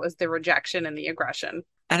saw was the rejection and the aggression.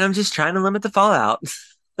 And I'm just trying to limit the fallout.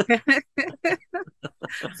 So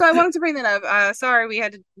I wanted to bring that up. Sorry, we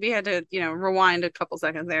had to rewind a couple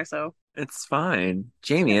seconds there. So it's fine,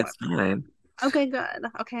 Jamie. It's fine. Okay, good.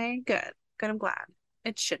 Okay, good. I'm glad.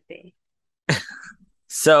 It should be.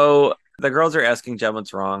 So the girls are asking Jen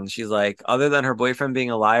what's wrong. She's like, other than her boyfriend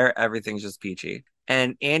being a liar, everything's just peachy.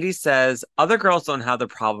 And Andy says other girls don't have the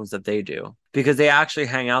problems that they do because they actually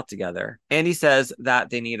hang out together. Andy says that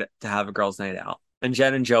they need to have a girls' night out. And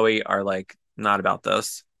Jen and Joey are like, not about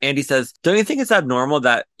this. Andy says, don't you think it's abnormal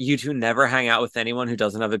that you two never hang out with anyone who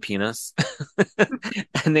doesn't have a penis?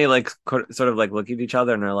 And they sort of look at each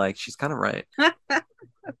other and they're like, she's kind of right.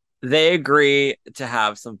 They agree to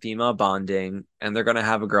have some female bonding, and they're going to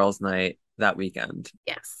have a girls' night that weekend.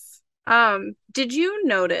 Yes. Did you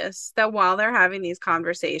notice that while they're having these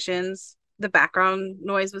conversations, the background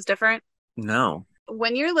noise was different? No.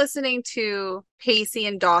 When you're listening to Pacey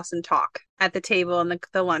and Dawson talk at the table in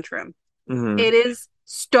the lunchroom, It is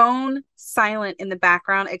stone silent in the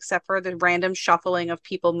background except for the random shuffling of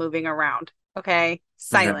people moving around. Okay?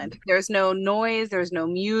 Silent. There's no noise, there's no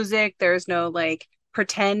music, there's no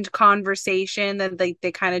pretend conversation that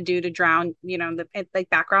they kind of do to drown, the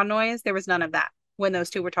background noise. There was none of that when those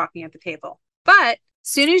two were talking at the table. But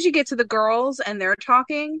soon as you get to the girls and they're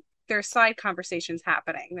talking, there's side conversations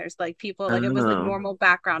happening. There's people, it was normal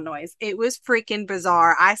background noise. It was freaking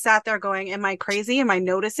bizarre. I sat there going, am I crazy? Am I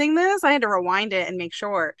noticing this? I had to rewind it and make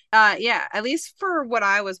sure. Yeah, at least for what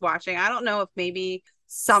I was watching. I don't know if maybe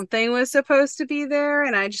something was supposed to be there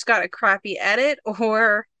and I just got a crappy edit,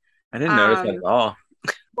 or I didn't notice that at all.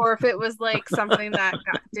 Or if it was something that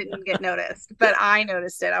didn't get noticed, but I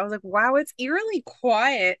noticed it. I was like, wow, it's eerily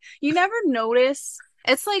quiet. You never notice.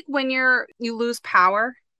 It's like when you lose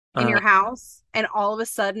power in your house and all of a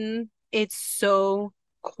sudden it's so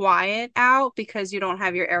quiet out because you don't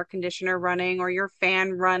have your air conditioner running or your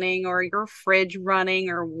fan running or your fridge running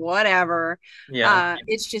or whatever. Yeah.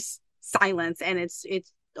 It's just silence, and it's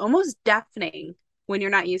almost deafening when you're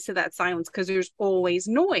not used to that silence because there's always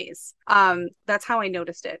noise. That's how I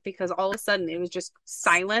noticed it, because all of a sudden it was just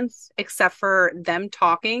silence except for them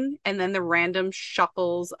talking and then the random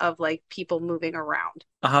shuffles of people moving around.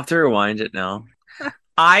 I'll have to rewind it now.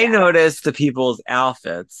 I noticed the people's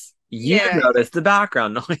outfits. You noticed the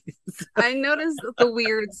background noise. I noticed the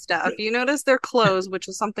weird stuff. You noticed their clothes, which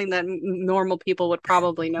is something that normal people would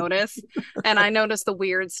probably notice. And I noticed the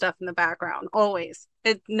weird stuff in the background. Always.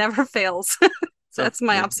 It never fails. So that's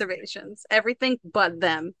my observations. Everything but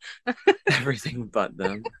them. Everything but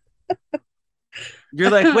them.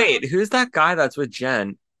 You're like, wait, who's that guy that's with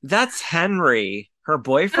Jen? That's Henry, her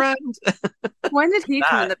boyfriend. When did he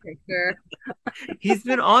come in the picture? He's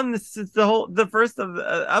been on this since the first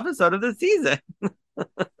episode of the season.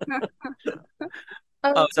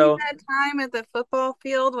 So that time at the football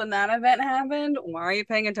field when that event happened? Why are you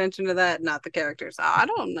paying attention to that? Not the characters. I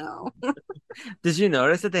don't know. Did you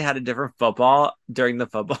notice that they had a different football during the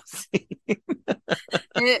football scene?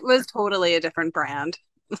 It was totally a different brand.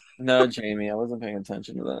 No, Jamie, I wasn't paying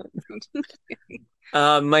attention to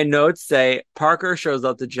that. My notes say Parker shows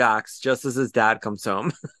up to Jack's just as his dad comes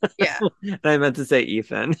home. Yeah. And I meant to say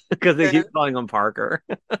Ethan because they keep calling him Parker.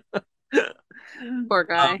 Poor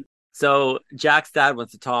guy. So Jack's dad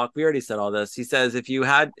wants to talk. We already said all this. He says if you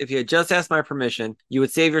had just asked my permission, you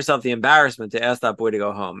would save yourself the embarrassment to ask that boy to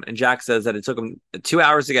go home. And Jack says that it took him 2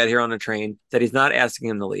 hours to get here on a train, that he's not asking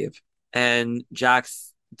him to leave. And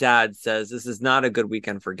Jack's dad says this is not a good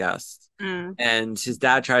weekend for guests. And his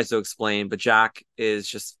dad tries to explain, but Jack is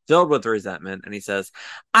just filled with resentment. And he says,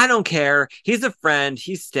 I don't care. He's a friend.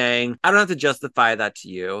 He's staying. I don't have to justify that to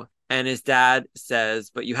you. And his dad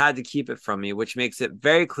says, but you had to keep it from me, which makes it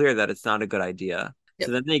very clear that it's not a good idea. Yep.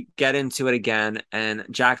 So then they get into it again, and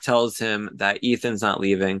Jack tells him that Ethan's not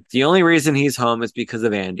leaving. The only reason he's home is because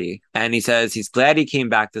of Andy. And he says he's glad he came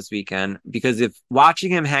back this weekend, because if watching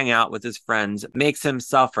him hang out with his friends makes him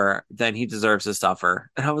suffer, then he deserves to suffer.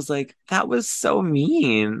 And I was like, that was so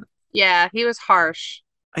mean. Yeah, he was harsh.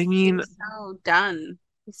 I mean, he's so done.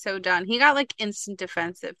 He's so done. He got like instant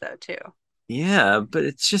defensive though, too. Yeah, but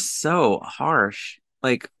it's just so harsh.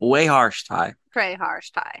 Like, way harsh, Ty. Very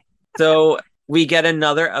harsh, Ty. So we get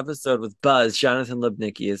another episode with Buzz. Jonathan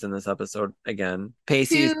Lipnicki is in this episode again.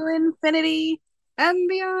 Pacey's... To infinity and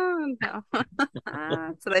beyond. No.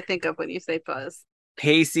 That's what I think of when you say Buzz.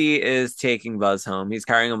 Pacey is taking Buzz home. He's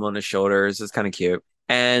carrying him on his shoulders. It's kind of cute.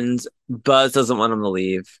 And Buzz doesn't want him to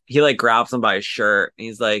leave. He like grabs him by his shirt. And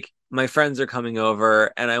he's like, my friends are coming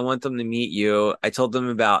over and I want them to meet you. I told them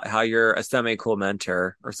about how you're a semi-cool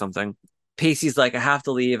mentor or something. Pacey's like, I have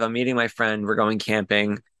to leave. I'm meeting my friend. We're going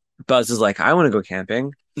camping. Buzz is like, I want to go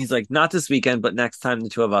camping. He's like, not this weekend, but next time the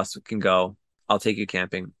two of us can go, I'll take you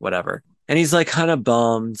camping, whatever. And he's like kind of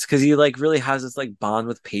bummed because he like really has this like bond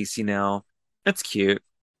with Pacey now. That's cute.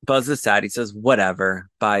 Buzz is sad. He says, whatever.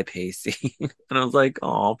 Bye, Pacey. And I was like,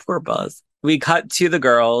 oh, poor Buzz. We cut to the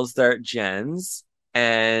girls. They're at Jen's.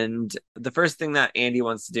 And the first thing that Andy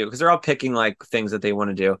wants to do, because they're all picking like things that they want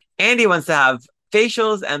to do. Andy wants to have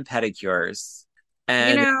facials and pedicures.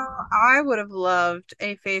 And you know, I would have loved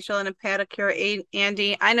a facial and a pedicure,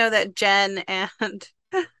 Andy. I know that Jen and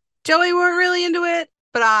Joey weren't really into it,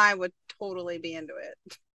 but I would totally be into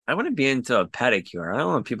it. I wouldn't be into a pedicure. I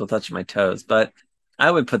don't want people touching my toes, but I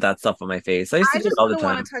would put that stuff on my face. I used to do it all the time. I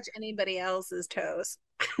don't want to touch anybody else's toes.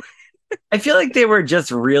 I feel like they were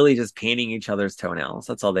just really just painting each other's toenails.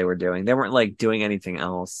 That's all they were doing. They weren't like doing anything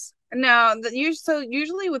else. No, so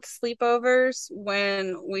usually with sleepovers,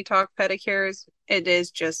 when we talk pedicures, it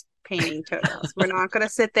is just painting toenails. We're not going to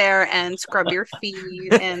sit there and scrub your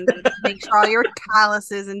feet and make sure all your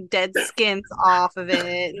calluses and dead skin's off of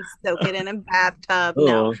it and soak it in a bathtub. Ooh,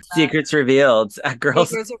 no, secrets revealed.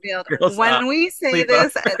 Secrets revealed. When we say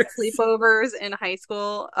this at sleepovers in high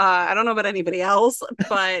school, I don't know about anybody else,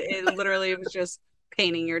 but it literally was just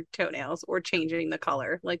painting your toenails or changing the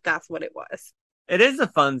color. Like that's what it was. It is a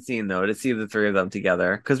fun scene though to see the three of them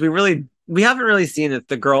together because we haven't really seen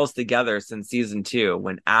the girls together since season 2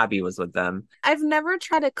 when Abby was with them. I've never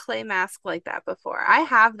tried a clay mask like that before. I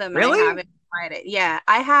have them. Really? I haven't tried it. Yeah,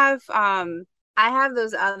 I have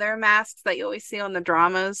those other masks that you always see on the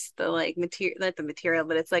dramas, the like material, not the material,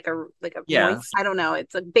 but it's like a yeah. moist, I don't know.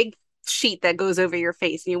 It's a big sheet that goes over your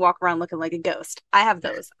face and you walk around looking like a ghost. I have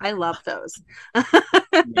those. I love those. Yeah,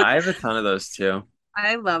 I have a ton of those too.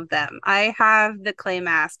 I love them. I have the clay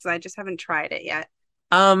masks. I just haven't tried it yet.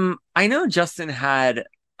 I know Justin had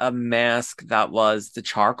a mask that was the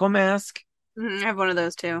charcoal mask. Mm-hmm. I have one of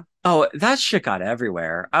those too. Oh, that shit got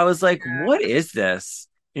everywhere. I was like, yeah. What is this?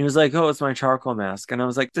 And he was like, oh, it's my charcoal mask. And I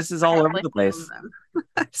was like, this is all over the place.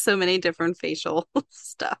 So many different facial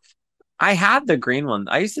stuff. I had the green one.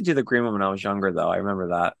 I used to do the green one when I was younger, though. I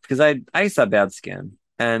remember that because I used to have bad skin.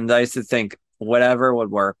 And I used to think whatever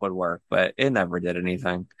would work, but it never did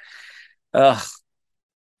anything. Ugh.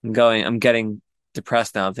 I'm getting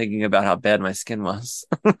depressed now. I'm thinking about how bad my skin was.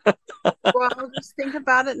 Well, just think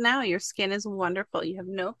about it now. Your skin is wonderful. You have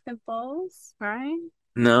no pimples, right?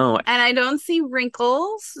 No. And I don't see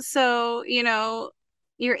wrinkles. So,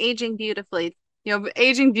 you're aging beautifully.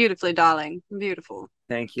 Aging beautifully, darling. Beautiful.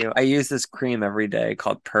 Thank you. I use this cream every day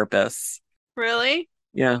called Purpose. Really?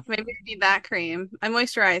 Yeah. Maybe I need that cream. I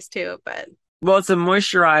moisturize too, but... Well, it's a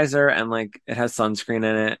moisturizer and like it has sunscreen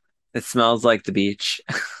in it. It smells like the beach.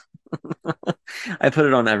 I put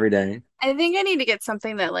it on every day. I think I need to get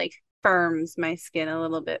something that like firms my skin a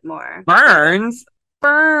little bit more. Burns?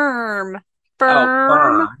 Firm it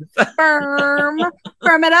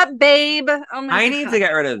up, babe. Oh my I need to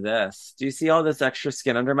get rid of this. Do you see all this extra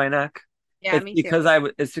skin under my neck? Yeah, me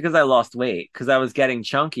too. It's because I lost weight because I was getting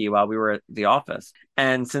chunky while we were at the office.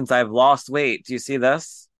 And since I've lost weight, do you see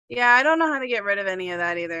this? Yeah, I don't know how to get rid of any of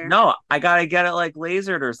that either. No, I gotta get it like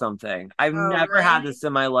lasered or something. I've Oh, never had really? this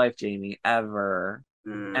in my life, Jamie, ever.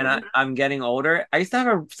 And Mm. I'm getting older. I used to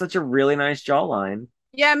have such a really nice jawline.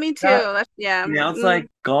 Yeah, me too. That, Yeah. now it's like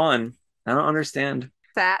gone. I don't understand.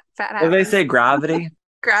 Fat What do they happens. say? Gravity?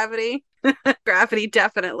 Gravity. Gravity,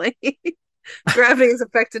 definitely. Gravity has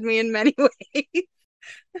affected me in many ways.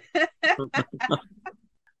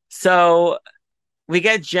 So we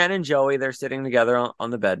get Jen and Joey. They're sitting together on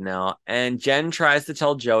the bed now. And Jen tries to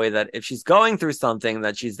tell Joey that if she's going through something,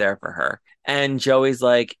 that she's there for her. And Joey's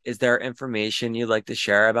like, is there information you'd like to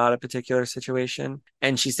share about a particular situation?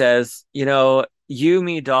 And she says, you,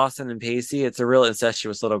 me, Dawson, and Pacey, it's a real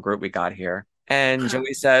incestuous little group we got here. And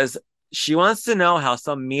Joey says she wants to know how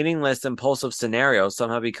some meaningless, impulsive scenarios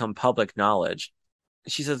somehow become public knowledge.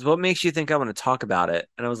 She says, what makes you think I want to talk about it?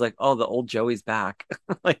 And I was like, oh, the old Joey's back.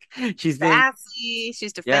 Like she's being, Sassy.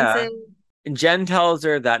 She's yeah. defensive. And Jen tells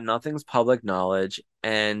her that nothing's public knowledge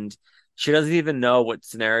and she doesn't even know what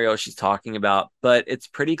scenario she's talking about, but it's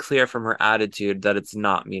pretty clear from her attitude that it's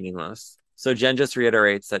not meaningless. So Jen just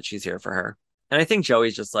reiterates that she's here for her. And I think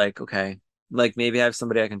Joey's just like, okay, like maybe I have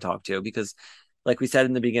somebody I can talk to because like we said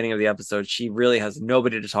in the beginning of the episode, she really has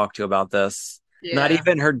nobody to talk to about this. Yeah. Not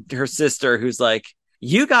even her sister who's like,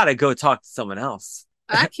 you got to go talk to someone else.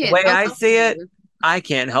 I The can't way help I you. see it, I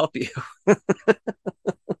can't help you.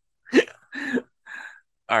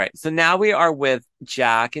 All right, so now we are with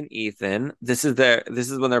Jack and Ethan. This is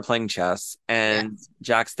when they're playing chess, and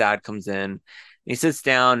Jack's dad comes in. He sits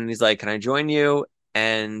down and he's like, "Can I join you?"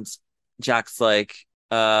 And Jack's like,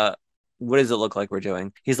 what does it look like we're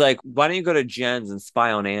doing?" He's like, "Why don't you go to Jen's and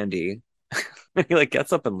spy on Andy?" And he like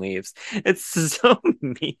gets up and leaves. It's so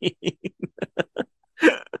mean.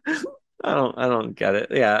 I don't get it.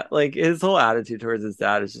 Yeah, like his whole attitude towards his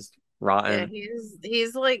dad is just Yeah, rotten.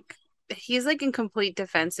 he's like in complete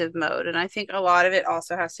defensive mode, and I think a lot of it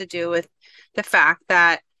also has to do with the fact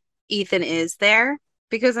that Ethan is there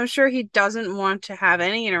because I'm sure he doesn't want to have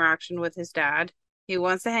any interaction with his dad. He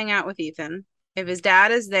wants to hang out with Ethan. If his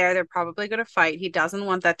dad is there, they're probably going to fight. He doesn't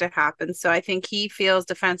want that to happen. So I think he feels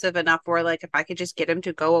defensive enough where, like, if I could just get him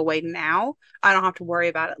to go away now, I don't have to worry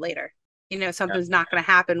about it later. Something's not going to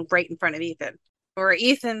happen right in front of Ethan. Or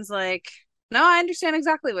Ethan's like, no, I understand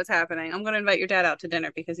exactly what's happening. I'm going to invite your dad out to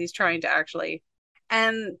dinner because he's trying to actually,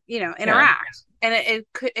 and interact. And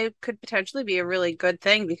it could potentially be a really good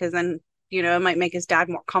thing because then it might make his dad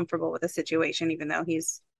more comfortable with the situation, even though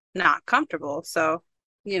he's not comfortable. So,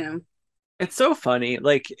 It's so funny.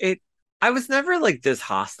 I was never like this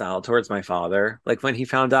hostile towards my father. Like when he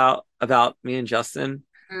found out about me and Justin,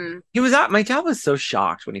 my dad was so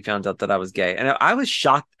shocked when he found out that I was gay. And I was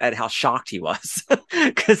shocked at how shocked he was.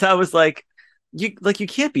 Cause I was like, you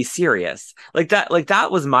can't be serious. Like that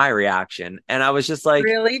was my reaction. And I was just like,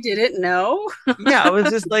 really didn't know. yeah, I was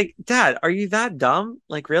just like, Dad, are you that dumb?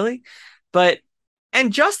 Like, really?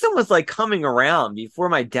 And Justin was like coming around before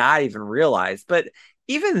my dad even realized. But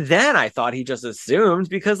even then, I thought he just assumed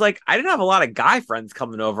because like I didn't have a lot of guy friends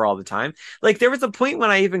coming over all the time. Like there was a point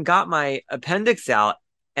when I even got my appendix out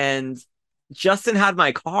and Justin had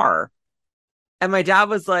my car. And my dad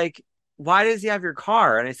was like, why does he have your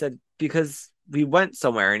car? And I said, because we went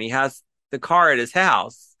somewhere and he has the car at his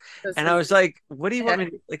house. And I was like, what do you want me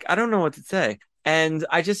to, like, I don't know what to say. And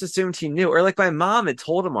I just assumed he knew, or like my mom had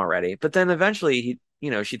told him already, but then eventually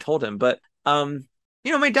she told him, but,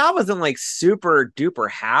 my dad wasn't like super duper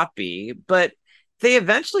happy, but they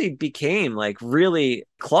eventually became like really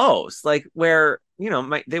close, like where,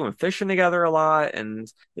 they went fishing together a lot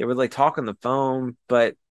and they would like talk on the phone,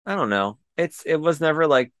 but I don't know. It was never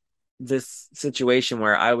like this situation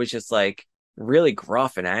where I was just like really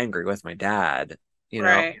gruff and angry with my dad,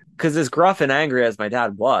 Right. because as gruff and angry as my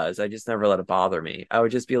dad was, I just never let it bother me. I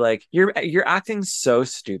would just be like, you're acting so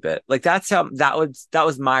stupid. Like that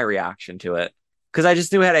was my reaction to it. Because I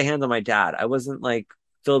just knew how to handle my dad. I wasn't like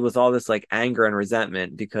filled with all this like anger and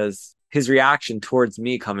resentment because his reaction towards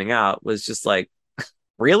me coming out was just like,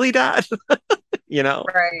 really, Dad?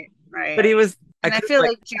 Right. But he was. And I feel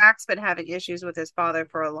like Jack's been having issues with his father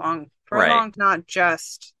for a long, not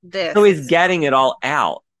just this. So he's getting it all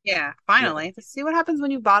out. Yeah, finally. Yeah. Let's see what happens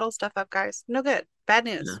when you bottle stuff up, guys. No good. Bad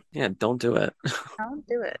news. Yeah, don't do it. Don't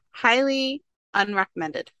do it. Highly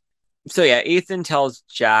unrecommended. So yeah, Ethan tells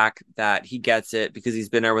Jack that he gets it because he's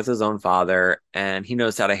been there with his own father and he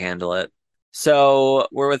knows how to handle it. So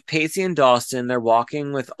we're with Pacey and Dawson. They're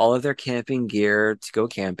walking with all of their camping gear to go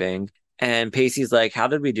camping. And Pacey's like, how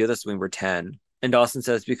did we do this when we were 10? And Dawson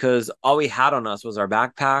says, because all we had on us was our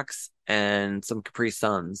backpacks and some Capri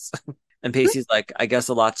Suns. And Pacey's like, I guess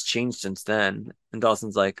a lot's changed since then. And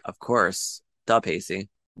Dawson's like, of course. Duh, Pacey.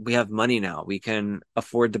 We have money now. We can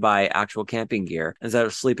afford to buy actual camping gear instead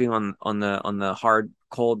of sleeping on the hard,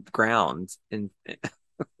 cold ground as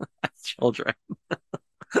children.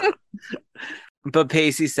 But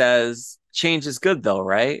Pacey says, change is good though,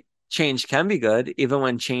 right? Change can be good. Even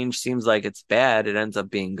when change seems like it's bad, it ends up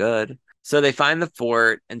being good. So they find the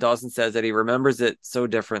fort, and Dawson says that he remembers it so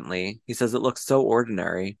differently. He says it looks so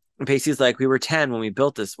ordinary. And Pacey's like, we were 10 when we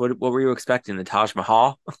built this. What were you expecting? The Taj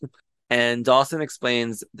Mahal? And Dawson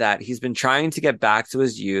explains that he's been trying to get back to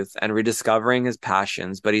his youth and rediscovering his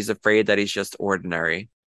passions, but he's afraid that he's just ordinary.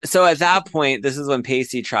 So at that point, this is when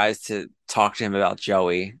Pacey tries to talk to him about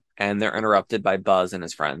Joey, and they're interrupted by Buzz and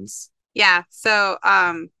his friends. Yeah, so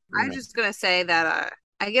I'm just gonna say that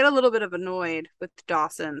I get a little bit of annoyed with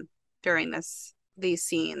Dawson during these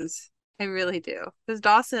scenes. I really do. Because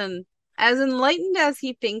Dawson, as enlightened as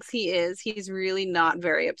he thinks he is, he's really not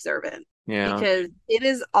very observant. Yeah. Because it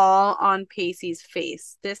is all on Pacey's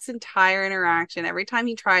face. This entire interaction, every time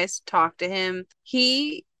he tries to talk to him,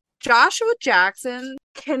 Joshua Jackson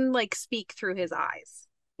can like speak through his eyes.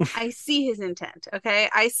 I see his intent, okay?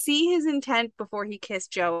 I see his intent before he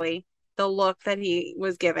kissed Joey, the look that he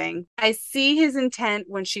was giving. I see his intent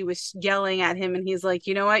when she was yelling at him and he's like,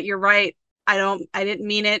 you know what? You're right. I didn't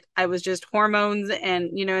mean it. I was just hormones,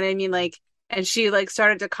 and you know what I mean? Like, and she like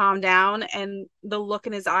started to calm down, and the look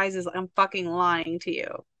in his eyes is, I'm fucking lying to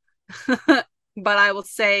you. But I will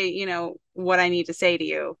say, you know, what I need to say to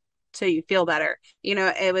you so you feel better. You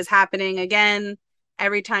know, it was happening again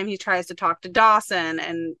every time he tries to talk to Dawson,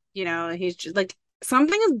 and you know, he's just like,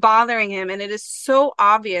 something is bothering him, and it is so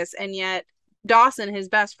obvious, and yet Dawson, his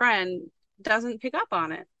best friend, doesn't pick up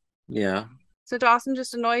on it. Yeah. So Dawson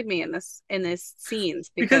just annoyed me in this scenes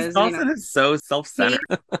because Dawson is so self-centered.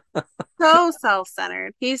 So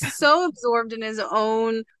self-centered. He's so absorbed in his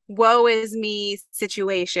own woe is me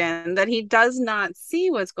situation that he does not see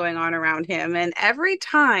what's going on around him. And every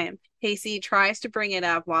time Pacey tries to bring it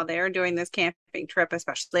up while they're doing this camping trip,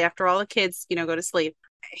 especially after all the kids, you know, go to sleep,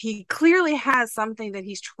 he clearly has something that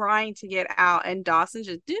he's trying to get out, and Dawson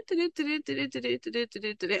just I'm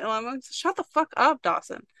like, shut the fuck up,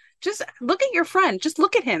 Dawson. Just look at your friend. Just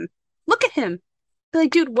look at him. Look at him.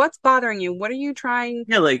 Like, dude, what's bothering you? What are you trying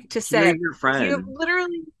to say? Your friend. You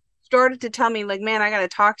literally started to tell me, like, man, I got to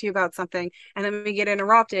talk to you about something, and then we get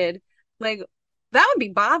interrupted. Like, that would be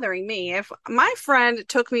bothering me. If my friend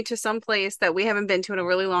took me to some place that we haven't been to in a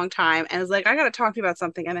really long time and is like, I got to talk to you about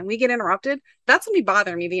something, and then we get interrupted, that's going to be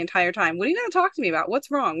bothering me the entire time. What are you going to talk to me about?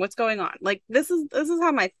 What's wrong? What's going on? Like, this is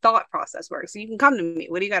how my thought process works. So you can come to me.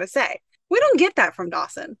 What do you got to say? We don't get that from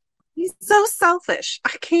Dawson. He's so selfish.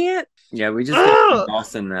 I can't. Yeah, we just get from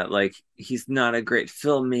Dawson that like he's not a great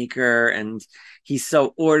filmmaker and he's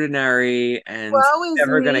so ordinary and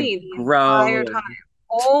never gonna grow.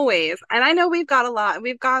 Always. And I know we've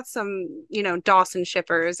got some, you know, Dawson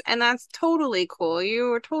shippers, and that's totally cool.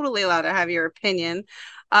 You are totally allowed to have your opinion.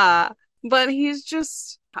 But he's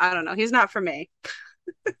just, I don't know, he's not for me.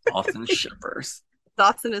 Dawson shippers.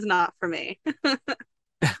 Dawson is not for me.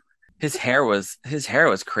 His hair was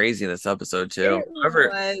crazy this episode too.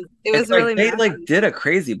 It was really they like did a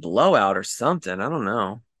crazy blowout or something. I don't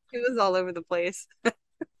know. It was all over the place.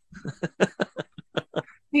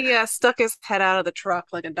 He stuck his head out of the truck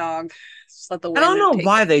like a dog. Just let the wind. I don't know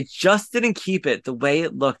why they just didn't keep it the way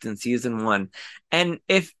it looked in season 1. And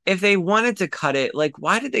if they wanted to cut it, like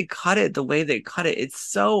why did they cut it the way they cut it? It's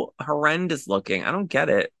so horrendous looking. I don't get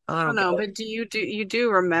it. I don't know, but you do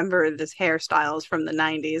remember this hairstyles from the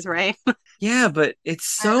 90s, right? Yeah, but it's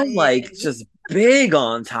so like just big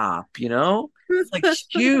on top, you know? It's like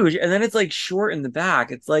huge, and then it's like short in the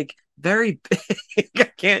back. It's like very big.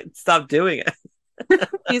 I can't stop doing it.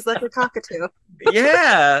 He's like a cockatoo.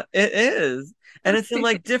 Yeah, it is. And it's in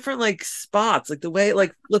like different like spots, like the way it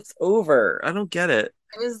like flips over. I don't get it.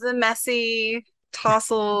 It was the messy,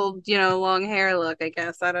 tousled, you know, long hair look, I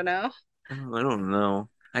guess. I don't know. I don't know.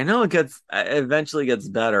 I know it eventually gets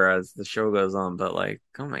better as the show goes on, but like,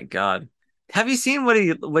 oh my God. Have you seen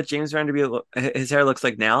what James Vanderbeek his hair looks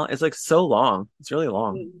like now? It's like so long. It's really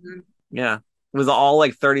long. Mm-hmm. Yeah. It was all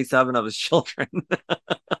like 37 of his children.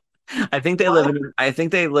 I think they live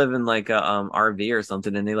in like a RV or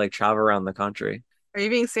something, and they like travel around the country. Are you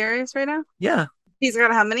being serious right now? Yeah. He's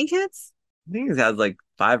got how many kids? I think he has like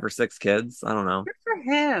 5 or 6 kids. I don't know. Good for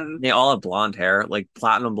him. They all have blonde hair, like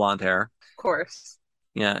platinum blonde hair. Of course.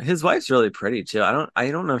 Yeah, his wife's really pretty too.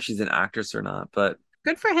 I don't know if she's an actress or not, but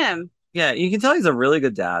good for him. Yeah, you can tell he's a really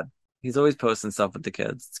good dad. He's always posting stuff with the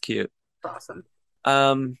kids. It's cute. Awesome.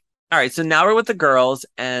 All right, so now we're with the girls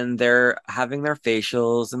and they're having their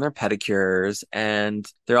facials and their pedicures and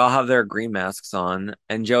they all have their green masks on.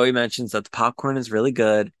 And Joey mentions that the popcorn is really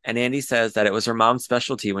good. And Andy says that it was her mom's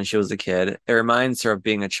specialty when she was a kid. It reminds her of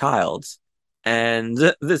being a child. And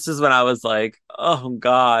this is when I was like, oh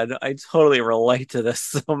God, I totally relate to this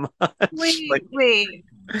so much. Like, Wait.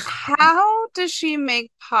 How does she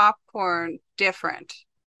make popcorn different?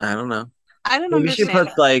 I don't know. I don't Maybe she understand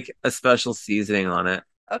puts that. like a special seasoning on it.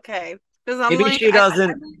 Okay. Because I'm Maybe like, she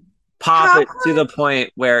doesn't pop it to popcorn. the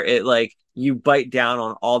point where it like you bite down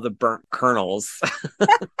on all the burnt kernels.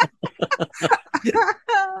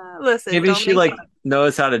 Listen, Maybe don't she make like fun.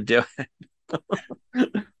 knows how to do it.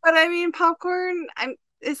 But I mean, popcorn,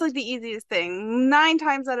 it's like the easiest thing. 9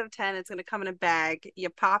 times out of 10, it's going to come in a bag. You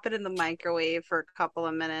pop it in the microwave for a couple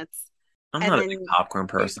of minutes, I'm and not a then big you popcorn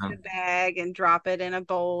take the person. bag and drop it in a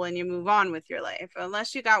bowl, and you move on with your life.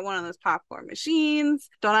 Unless you got one of those popcorn machines.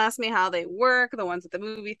 Don't ask me how they work. The ones at the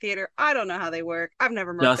movie theater, I don't know how they work. I've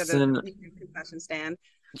never worked at a Justin concession stand.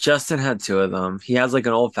 Justin had two of them. He has like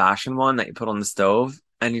an old fashioned one that you put on the stove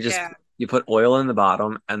and Yeah, you put oil in the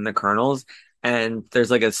bottom and the kernels and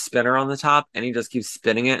there's like a spinner on the top and he just keeps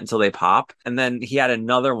spinning it until they pop. And then he had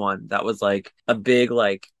another one that was like a big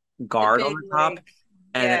like the guard on big the top like,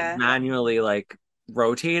 and it yeah, manually like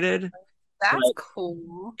rotated, but that's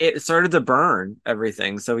cool. it started to burn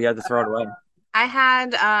everything, so he had to throw it away. I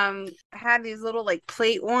had these little like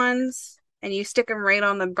plate ones and you stick them right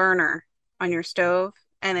on the burner on your stove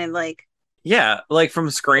and then like Yeah, like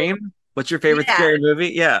from Scream. What's your favorite yeah, scary movie?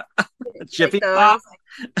 Yeah, like Jiffy Pop.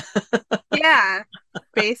 those. Yeah,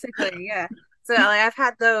 basically, yeah. So like I've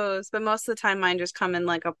had those, but most of the time mine just come in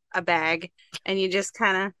like a bag and you just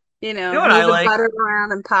kind of, You know what I move the like? butter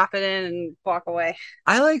around and pop it in and walk away.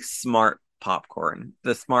 I like smart popcorn,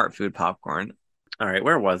 the smart food popcorn. All right,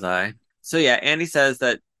 where was I? So yeah, Andy says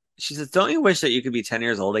that she says, "Don't you wish that you could be 10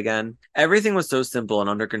 years old again? Everything was so simple and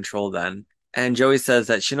under control then." And Joey says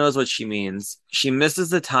that she knows what she means. She misses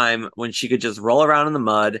the time when she could just roll around in the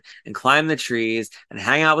mud and climb the trees and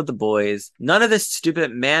hang out with the boys. None of this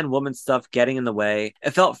stupid man woman stuff getting in the way.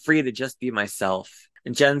 It felt free to just be myself.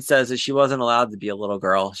 And Jen says that she wasn't allowed to be a little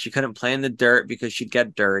girl. She couldn't play in the dirt because she'd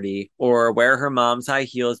get dirty, or wear her mom's high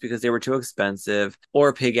heels because they were too expensive,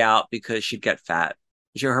 or pig out because she'd get fat.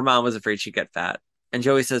 Her mom was afraid she'd get fat. And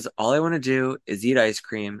Joey says, all I want to do is eat ice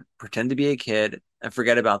cream, pretend to be a kid, and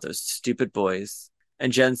forget about those stupid boys.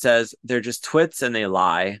 And Jen says, they're just twits and they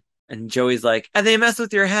lie. And Joey's like, and they mess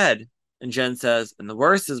with your head. And Jen says, and the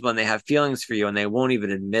worst is when they have feelings for you and they won't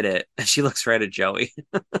even admit it. And she looks right at Joey.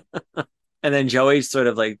 And then Joey sort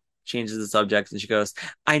of like changes the subject and she goes,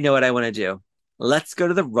 I know what I want to do. Let's go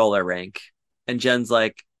to the roller rink. And Jen's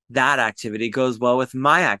like, that activity goes well with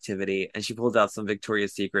my activity. And she pulls out some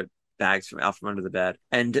Victoria's Secret bags from out from under the bed.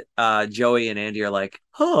 And Joey and Andy are like,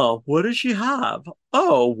 oh, what does she have?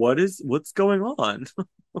 Oh, what's going on?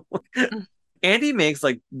 Andy makes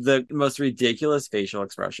like the most ridiculous facial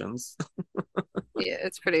expressions. Yeah,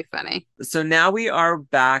 it's pretty funny. So now we are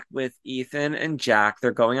back with Ethan and Jack.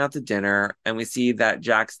 They're going out to dinner, and we see that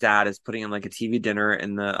Jack's dad is putting in like a TV dinner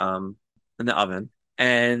in the oven.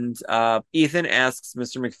 And Ethan asks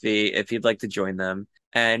Mr. McPhee if he'd like to join them.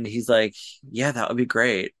 And he's like, yeah, that would be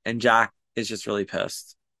great. And Jack is just really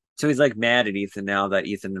pissed. So he's like mad at Ethan now that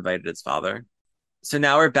Ethan invited his father. So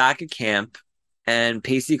now we're back at camp and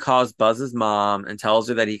Pacey calls Buzz's mom and tells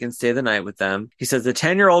her that he can stay the night with them. He says the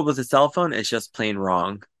 10-year-old with a cell phone is just plain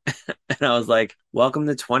wrong. And I was like, welcome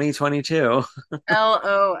to 2022.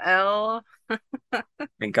 LOL.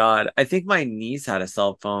 Thank God. I think my niece had a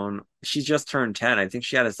cell phone. She just turned 10. I think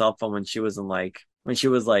she had a cell phone when she was like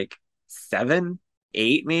 7,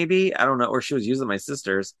 8, maybe. I don't know. Or she was using my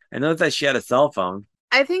sister's. I know that she had a cell phone.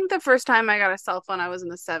 I think the first time I got a cell phone, I was in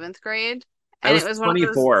the 7th grade, I and was it was one of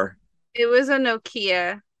those. 24. It was a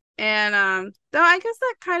Nokia, and though I guess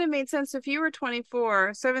that kind of made sense. If you were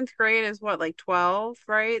 24, 7th grade is what, like 12,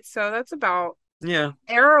 right? So that's about Yeah.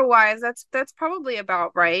 era wise. That's probably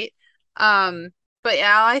about right. But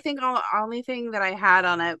yeah, I think the only thing that I had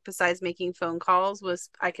on it besides making phone calls was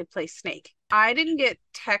I could play Snake. I didn't get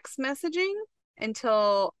text messaging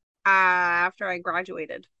until after I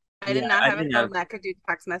graduated. I Yeah. did not I have a didn't have phone that could do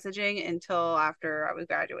text messaging until after I was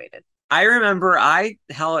graduated. I remember I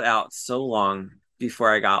held out so long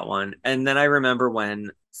before I got one. And then I remember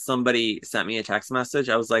when somebody sent me a text message,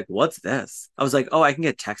 I was like, what's this? I was like, oh, I can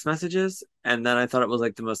get text messages. And then I thought it was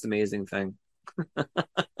like the most amazing thing.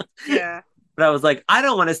 Yeah. But I was like, I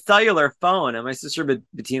don't want a cellular phone. And my sister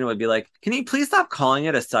Bettina would be like, can you please stop calling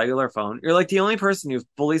it a cellular phone? You're like the only person who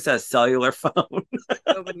fully says cellular phone.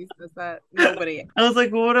 Nobody says that. Nobody. I was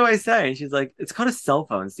like, well, what do I say? And she's like, it's called a cell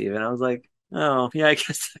phone, Steven. I was like, oh, yeah, I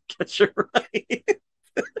guess you're right.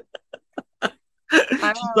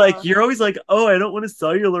 I She's like, you're always like, oh, I don't want a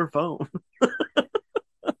cellular phone.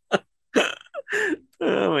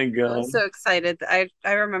 Oh my God. was so excited. I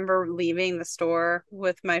remember leaving the store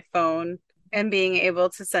with my phone and being able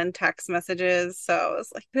to send text messages. So I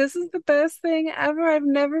was like, this is the best thing ever. I've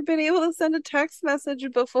never been able to send a text message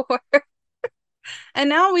before. And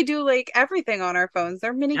now we do like everything on our phones.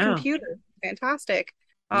 They're mini Yeah. computers. Fantastic.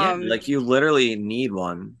 Yeah, like you literally need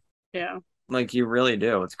one. Yeah. Like you really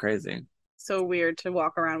do. It's crazy. So weird to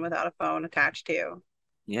walk around without a phone attached to you.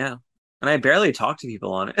 Yeah. And I barely talk to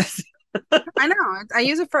people on it. I know. I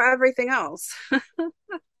use it for everything else.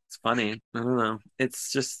 It's funny. I don't know.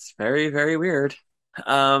 It's just very, very weird.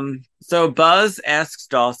 So Buzz asks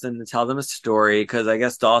Dawson to tell them a story because I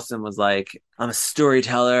guess Dawson was like, I'm a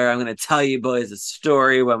storyteller. I'm gonna tell you boys a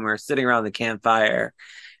story when we're sitting around the campfire.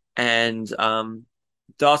 And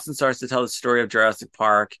Dawson starts to tell the story of Jurassic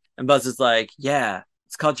Park, and Buzz is like, yeah,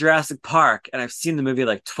 it's called Jurassic Park, and I've seen the movie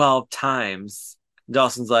like 12 times.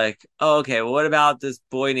 Dawson's like, oh, okay, well, what about this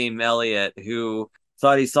boy named Elliot who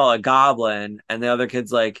thought he saw a goblin? And the other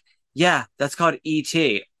kid's like, yeah, that's called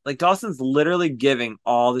E.T. Like, Dawson's literally giving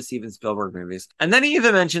all the Steven Spielberg movies. And then he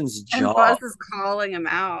even mentions And Jaws. Buzz is calling him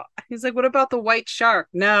out. He's like, what about the white shark?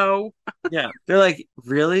 No. Yeah. They're like,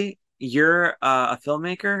 really? You're a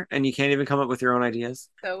filmmaker and you can't even come up with your own ideas?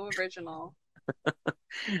 So original.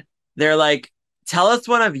 They're like, tell us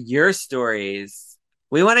one of your stories.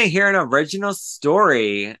 We want to hear an original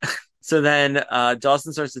story. So then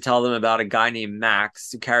Dawson starts to tell them about a guy named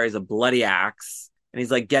Max who carries a bloody axe. And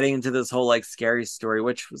he's like getting into this whole like scary story,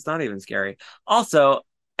 which was not even scary. Also,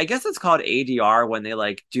 I guess it's called ADR when they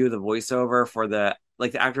like do the voiceover for the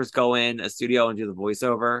like the actors go in a studio and do the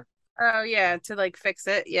voiceover. Oh yeah, to like fix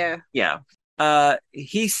it. Yeah. Yeah.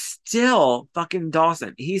 He's still fucking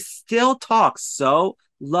Dawson. He still talks so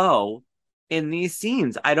low in these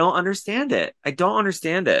scenes. I don't understand it. I don't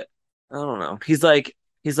understand it. I don't know. He's like,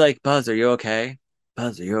 Buzz, are you okay?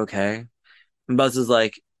 Buzz, are you okay? And Buzz is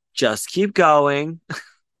like, just keep going.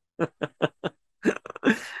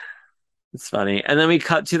 It's funny. And then we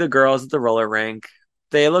cut to the girls at the roller rink.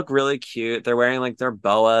 They look really cute. They're wearing like their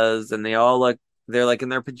boas and they all look they're like in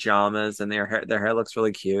their pajamas and their hair looks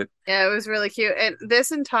really cute. Yeah, it was really cute. And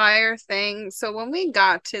this entire thing, so when we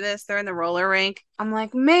got to this, they're in the roller rink. I'm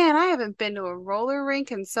like, man, I haven't been to a roller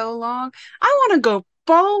rink in so long. I want to go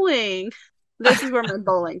bowling. This is where my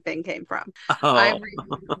bowling thing came from. I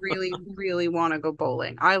Oh. really, really want to go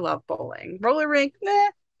bowling. I love bowling. Roller rink, meh,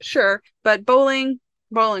 sure. But bowling's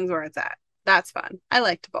where it's at. That's fun. I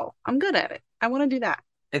like to bowl. I'm good at it. I want to do that.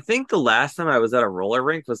 I think the last time I was at a roller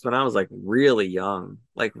rink was when I was like really young,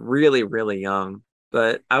 like really, really young.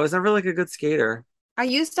 But I was never like a good skater. I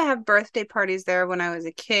used to have birthday parties there when I was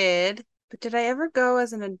a kid, but did I ever go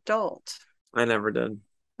as an adult? I never did.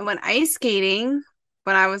 I went ice skating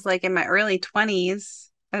when I was like in my early 20s.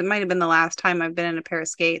 It might have been the last time I've been in a pair of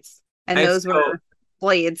skates, and I those still, were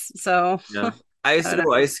blades. So yeah. I used I to don't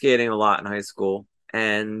go know. ice skating a lot in high school,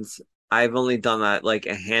 and I've only done that like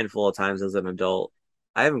a handful of times as an adult.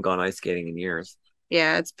 I haven't gone ice skating in years.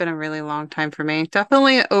 Yeah, it's been a really long time for me.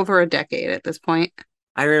 Definitely over a decade at this point.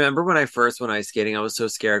 I remember when I first went ice skating, I was so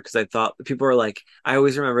scared because I thought people were like, I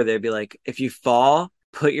always remember they'd be like, if you fall,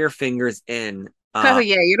 put your fingers in. Oh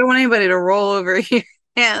yeah, you don't want anybody to roll over your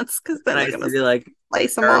hands because then And I they're used gonna to be like,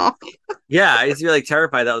 slice them off. yeah, I used to be like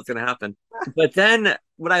terrified that was going to happen. But then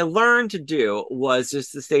what I learned to do was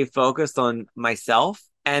just to stay focused on myself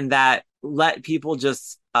and that let people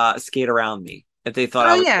just skate around me if they thought Oh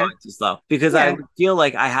I was yeah, going too slow because I yeah. would feel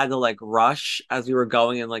like I had to like rush as we were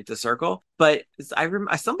going in like the circle. But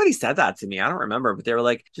somebody said that to me. I don't remember, but they were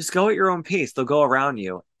like, just go at your own pace. They'll go around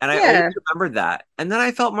you. And I always Yeah. remembered that. And then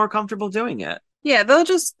I felt more comfortable doing it. Yeah, they'll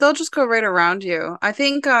just go right around you. I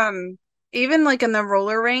think even like in the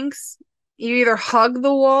roller rinks, you either hug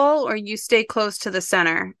the wall or you stay close to the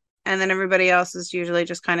center, and then everybody else is usually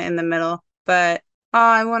just kind of in the middle. But oh,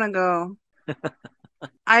 I want to go.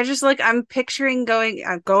 I just like I'm picturing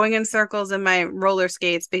going in circles in my roller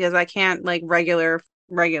skates because I can't like regular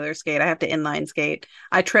skate. I have to inline skate.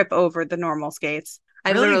 I trip over the normal skates.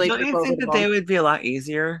 I Really? literally Don't trip you over think the that they ball. would be a lot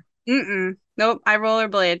easier? Mm-mm. Nope. I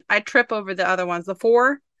rollerblade. I trip over the other ones. The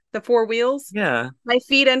four wheels. Yeah. My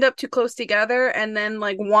feet end up too close together, and then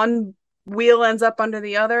like one wheel ends up under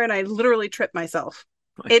the other, and I literally trip myself.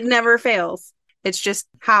 It never fails. It's just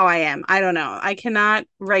how I am. I don't know. I cannot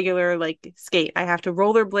regular like skate. I have to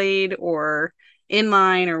rollerblade or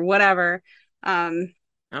inline or whatever. I was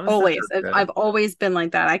never Always. good at I've always been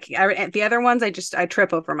like that. The other ones I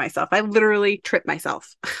trip over myself. I literally trip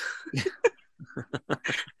myself.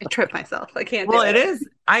 I trip myself. I can't Well, do it it. is.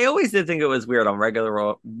 I always did think it was weird on regular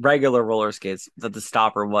roller skates that the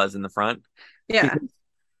stopper was in the front. Yeah. Because,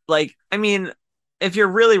 like, I mean, if you're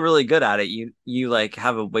really, really good at it, you like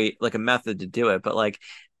have a way, like a method to do it. But like,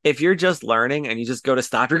 if you're just learning and you just go to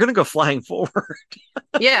stop, you're gonna go flying forward.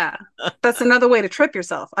 Yeah. That's another way to trip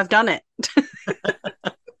yourself. I've done it.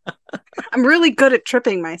 I'm really good at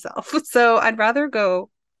tripping myself. So I'd rather go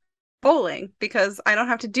bowling because I don't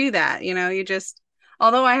have to do that. You just,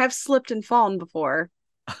 although I have slipped and fallen before,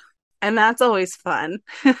 and that's always fun.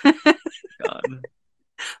 God,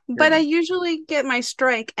 But I usually get my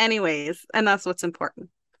strike anyways, and that's what's important.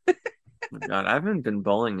 God, I haven't been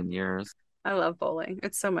bowling in years. I love bowling.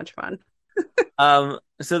 It's so much fun.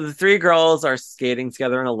 So the three girls are skating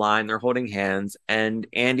together in a line. They're holding hands, and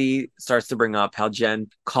Andy starts to bring up how Jen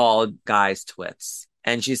called guys twits.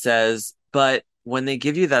 And she says, but when they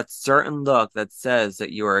give you that certain look that says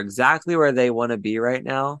that you are exactly where they want to be right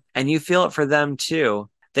now, and you feel it for them too,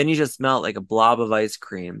 then you just melt like a blob of ice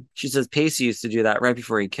cream. She says, Pacey used to do that right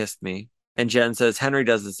before he kissed me. And Jen says, Henry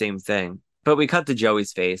does the same thing. But we cut to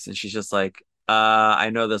Joey's face, and she's just like,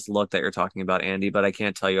 I know this look that you're talking about, Andy, but I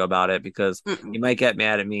can't tell you about it because Mm-mm. you might get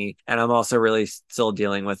mad at me. And I'm also really still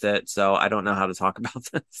dealing with it. So I don't know how to talk about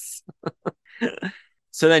this.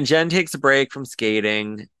 So then Jen takes a break from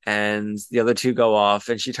skating and the other two go off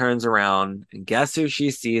and she turns around and guess who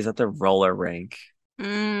she sees at the roller rink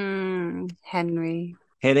Henry.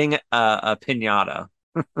 hitting a pinata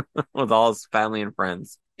with all his family and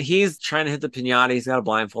friends. He's trying to hit the pinata. He's got a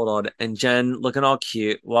blindfold on, and Jen, looking all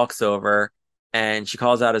cute, walks over and she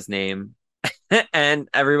calls out his name. And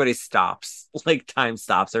everybody stops, like time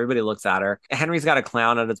stops. Everybody looks at her. Henry's got a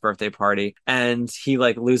clown at his birthday party, and he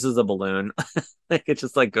like loses a balloon. Like it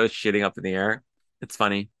just like goes shooting up in the air. It's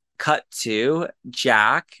funny. Cut to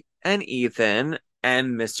Jack and Ethan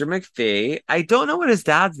and Mr. McPhee. I don't know what his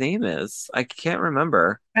dad's name is. I can't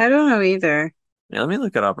remember. I don't know either. Yeah, let me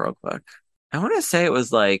look it up real quick. I want to say it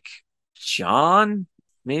was like John,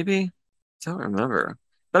 maybe. Don't remember.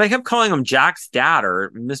 But I kept calling him Jack's dad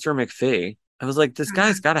or Mr. McPhee. I was like, this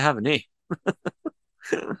guy's got to have a name.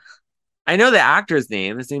 I know the actor's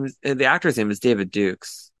name. The actor's name is David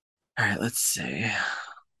Dukes. All right, let's see.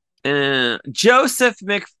 Joseph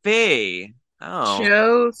McPhee. Oh,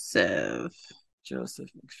 Joseph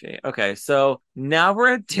McPhee. Okay, so now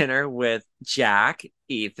we're at dinner with Jack,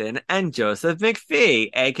 Ethan, and Joseph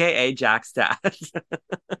McPhee, aka Jack's dad.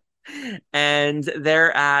 And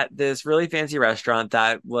they're at this really fancy restaurant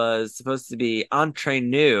that was supposed to be Entree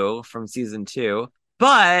New from season 2.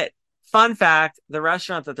 But fun fact, the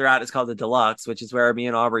restaurant that they're at is called the Deluxe, which is where me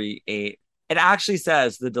and Aubrey ate. It actually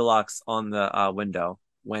says the Deluxe on the window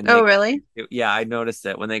when Oh, they really? yeah, I noticed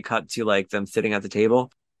it when they cut to like them sitting at the table.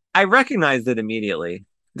 I recognized it immediately.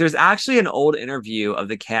 There's actually an old interview of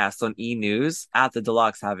the cast on E! News at the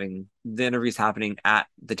Deluxe having the interviews happening at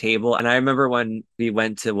the table. And I remember when we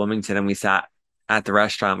went to Wilmington and we sat at the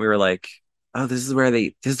restaurant, we were like, oh, this is where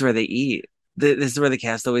they eat. This is where the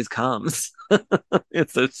cast always comes.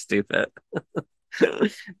 It's so stupid.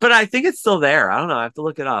 But I think it's still there. I don't know. I have to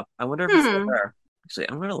look it up. I wonder if it's still there. Actually,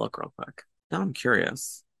 I'm going to look real quick. Now I'm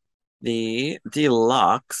curious. The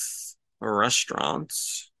Deluxe restaurant.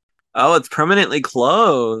 Oh, it's permanently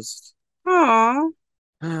closed. Aw.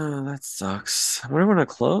 Oh, that sucks. I wonder when it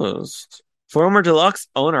closed. Former Deluxe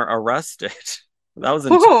owner arrested. That was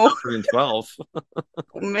in Oh, 2012.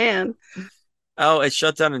 man. Oh, it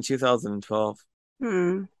shut down in 2012.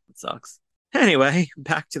 Hmm. It sucks. Anyway,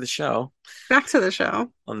 back to the show. Back to the show.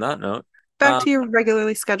 On that note, Back to your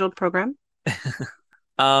regularly scheduled program.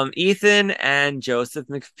 Ethan and Joseph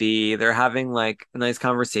McPhee, they're having like a nice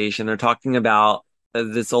conversation. They're talking about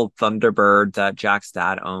this old Thunderbird that Jack's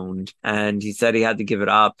dad owned. And he said he had to give it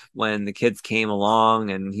up when the kids came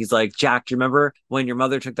along. And he's like, Jack, do you remember when your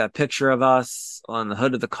mother took that picture of us on the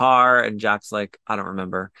hood of the car? And Jack's like, I don't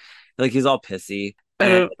remember. Like he's all pissy.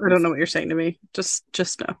 I don't know what you're saying to me. Just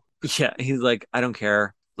no. Yeah, he's like, I don't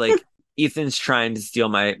care. Like Ethan's trying to steal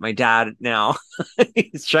my dad now.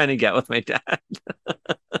 He's trying to get with my dad.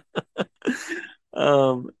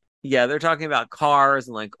 Yeah, they're talking about cars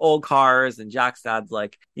and like old cars, and Jack's dad's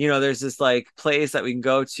like, there's this like place that we can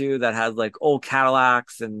go to that has like old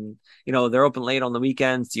Cadillacs, and they're open late on the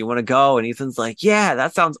weekends. Do you want to go? And Ethan's like, yeah,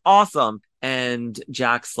 that sounds awesome. And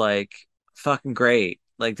Jack's like, fucking great.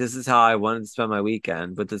 Like this is how I wanted to spend my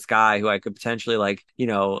weekend with this guy who I could potentially like,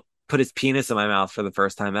 put his penis in my mouth for the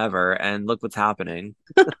first time ever, and look what's happening.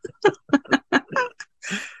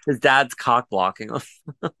 His dad's cock blocking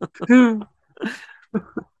him.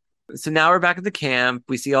 So now we're back at the camp.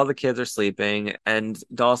 We see all the kids are sleeping, and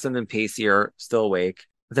Dawson and Pacey are still awake.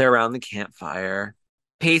 They're around the campfire.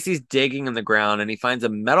 Pacey's digging in the ground, and he finds a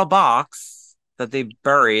metal box that they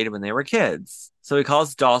buried when they were kids. So he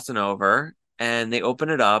calls Dawson over, and they open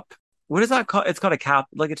it up. What is that called? It's called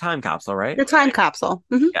a time capsule, right? The time capsule.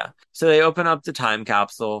 Mm-hmm. Yeah. So they open up the time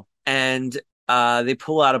capsule, and they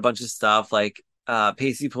pull out a bunch of stuff. Like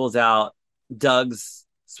Pacey pulls out Doug's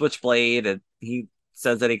switchblade, and he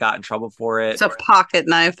says that he got in trouble for it. It's a pocket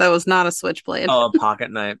knife. That was not a switchblade. Oh, a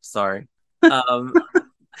pocket knife. Sorry. I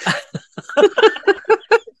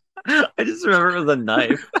just remember it was a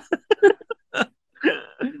knife.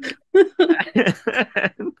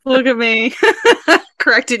 Look at me.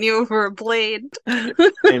 Correcting you for a blade.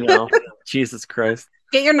 I know. Jesus Christ.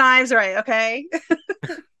 Get your knives right, okay?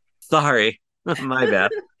 Sorry. My bad.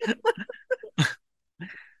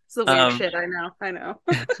 It's the weird shit. I know.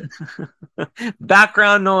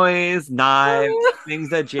 Background noise, knives, things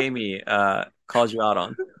that Jamie calls you out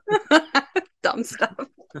on. Dumb stuff.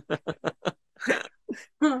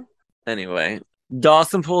 Anyway,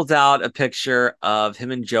 Dawson pulls out a picture of him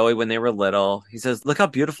and Joey when they were little. He says, look how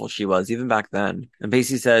beautiful she was, even back then. And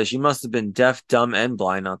Pacey says, she must have been deaf, dumb, and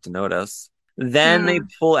blind not to notice. Then they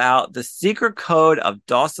pull out the secret code of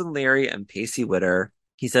Dawson Leary and Pacey Witter.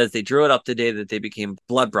 He says they drew it up the day that they became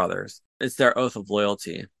blood brothers. It's their oath of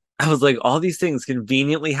loyalty. I was like, all these things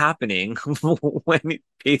conveniently happening when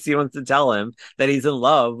Pacey wants to tell him that he's in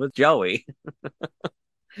love with Joey.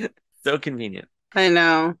 So convenient. I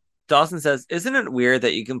know. Dawson says, isn't it weird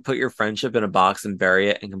that you can put your friendship in a box and bury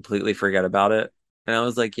it and completely forget about it? And I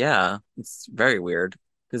was like, yeah, it's very weird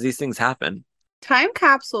because these things happen. Time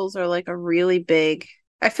capsules are like a really big,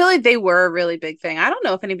 I feel like they were a really big thing. I don't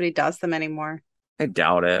know if anybody does them anymore. I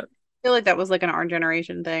doubt it. I feel like that was like an our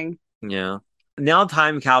generation thing. Yeah. Now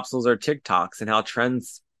time capsules are TikToks and how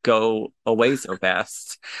trends go away so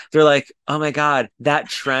fast. They're like, oh my God, that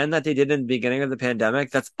trend that they did in the beginning of the pandemic,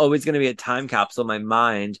 that's always going to be a time capsule in my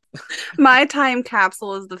mind. My time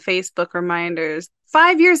capsule is the Facebook reminders.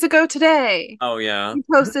 5 years ago today. Oh, yeah. You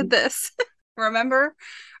posted this. Remember?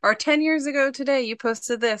 Or 10 years ago today, you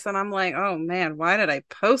posted this. And I'm like, oh man, why did I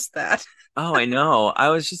post that? Oh, I know. I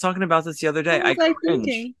was just talking about this the other day. I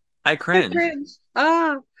cringe.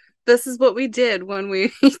 This is what we did when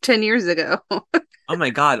we 10 years ago. Oh my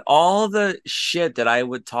God, all the shit that I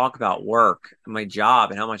would talk about work, my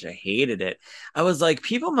job, and how much I hated it. I was like,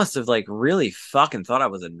 people must have like really fucking thought I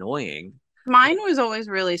was annoying. Mine was always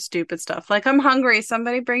really stupid stuff. Like, I'm hungry,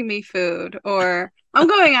 somebody bring me food, or I'm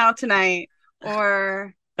going out tonight,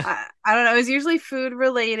 or I don't know. It was usually food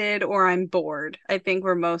related, or I'm bored. I think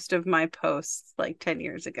were most of my posts like 10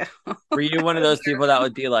 years ago. Were you one of those people that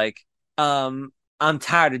would be like, I'm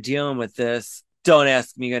tired of dealing with this. Don't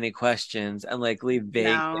ask me any questions and like leave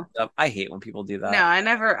vague stuff. I hate when people do that. No, I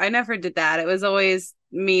never did that. It was always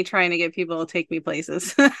me trying to get people to take me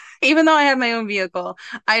places. Even though I had my own vehicle,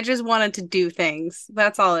 I just wanted to do things.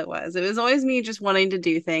 That's all it was. It was always me just wanting to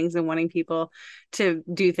do things and wanting people to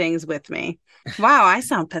do things with me. Wow, I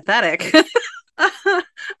sound pathetic.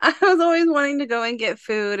 I was always wanting to go and get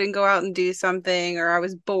food and go out and do something, or I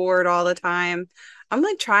was bored all the time. I'm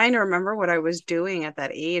like trying to remember what I was doing at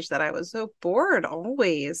that age that I was so bored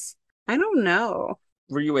always. I don't know.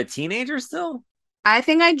 Were you a teenager still? I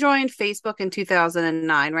think I joined Facebook in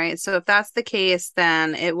 2009, right? So if that's the case,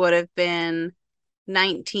 then it would have been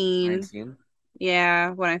 19.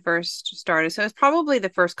 Yeah, when I first started. So it's probably the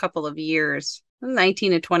first couple of years,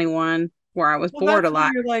 19 to 21. Where I was bored a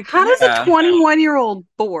lot. Like, how does a 21-year-old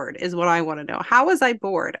bored is what I want to know. How was I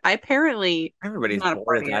bored? Everybody's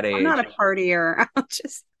bored at that age. I'm not a partier.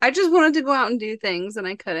 I just wanted to go out and do things, and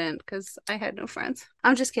I couldn't because I had no friends.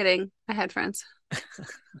 I'm just kidding. I had friends.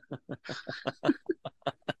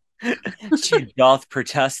 She doth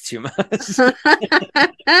protest too much.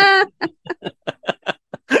 I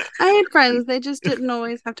had friends. They just didn't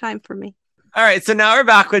always have time for me. All right, so now we're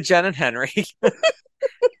back with Jen and Henry.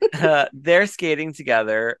 They're skating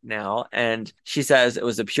together now, and she says it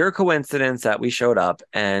was a pure coincidence that we showed up,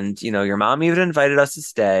 and your mom even invited us to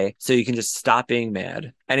stay so you can just stop being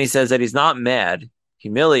mad. And he says that he's not mad,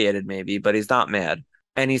 humiliated maybe, but he's not mad.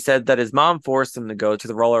 And he said that his mom forced him to go to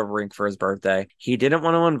the roller rink for his birthday. He didn't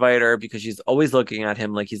want to invite her because she's always looking at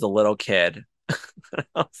him like he's a little kid. I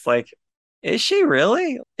was like, is she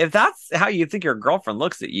really? If that's how you think your girlfriend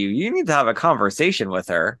looks at you, you need to have a conversation with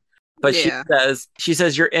her. But yeah. she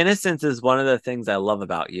says, your innocence is one of the things I love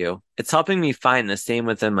about you. It's helping me find the same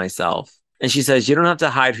within myself. And she says, you don't have to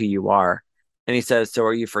hide who you are. And he says, so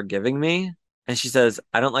are you forgiving me? And she says,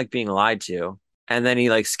 I don't like being lied to. And then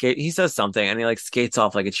he says something and he like skates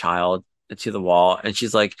off like a child to the wall. And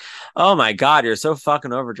she's like, oh my God, you're so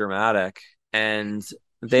fucking over dramatic. And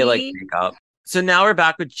they like He break up. So now we're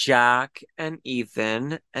back with Jack and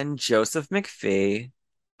Ethan and Joseph McPhee.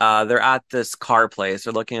 They're at this car place.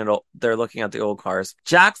 They're looking at the old cars.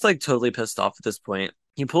 Jack's like totally pissed off at this point.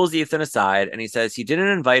 He pulls Ethan aside and he says he didn't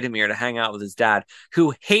invite him here to hang out with his dad,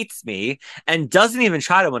 who hates me and doesn't even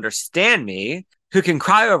try to understand me, who can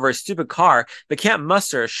cry over a stupid car but can't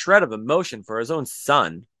muster a shred of emotion for his own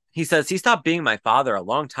son. He says he stopped being my father a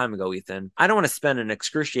long time ago, Ethan. I don't want to spend an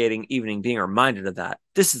excruciating evening being reminded of that.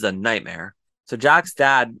 This is a nightmare. So Jack's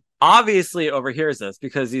dad obviously overhears this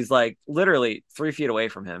because he's like literally 3 feet away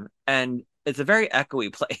from him. And it's a very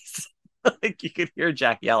echoey place. Like you could hear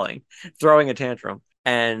Jack yelling, throwing a tantrum.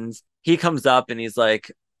 And he comes up and he's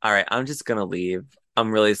like, all right, I'm just going to leave.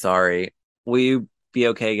 I'm really sorry. Will you be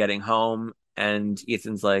okay getting home? And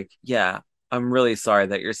Ethan's like, yeah, I'm really sorry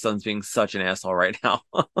that your son's being such an asshole right now.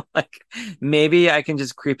 Like, maybe I can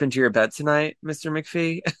just creep into your bed tonight, Mr.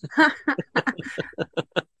 McPhee.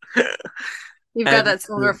 You've got that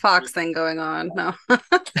silver fox thing going on. No.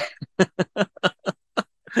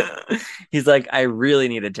 He's like, I really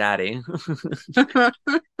need a daddy.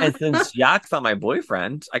 And since Jack's not my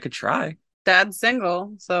boyfriend, I could try. Dad's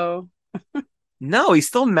single, so. No, he's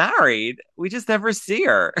still married. We just never see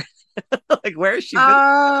her. Like, where is she?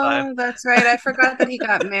 Oh, that's right. I forgot that he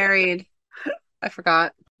got married. I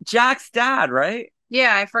forgot. Jack's dad, right?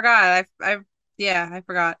 Yeah, I forgot. I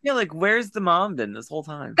forgot. Yeah, like where's the mom been this whole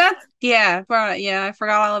time? I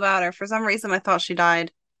forgot all about her. For some reason, I thought she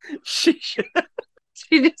died. She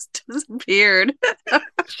just disappeared.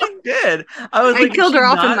 She did. I killed her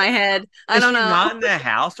off in my head. I don't know. Not in the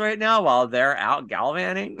house right now while they're out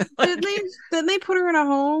gallivanting. Did they put her in a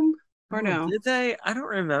home or no? Did they? I don't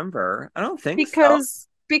remember. I don't think so.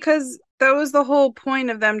 Because that was the whole point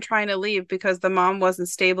of them trying to leave, because the mom wasn't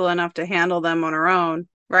stable enough to handle them on her own,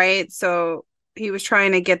 right? So he was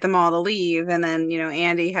trying to get them all to leave, and then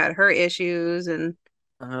Andy had her issues, and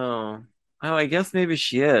I guess maybe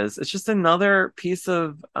she is. It's just another piece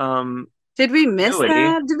of Did we miss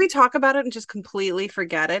that? Did we talk about it and just completely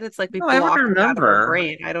forget it? It's like we blocked it out of our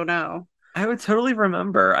brain. I don't know. I would totally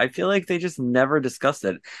remember. I feel like they just never discussed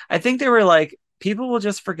it. I think they were like, people will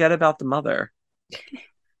just forget about the mother.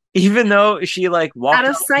 Even though she like walked out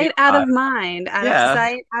of sight, out of mind. Out of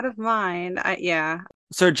sight, out of mind.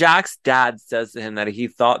 So Jack's dad says to him that he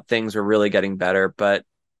thought things were really getting better, but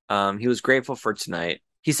he was grateful for tonight.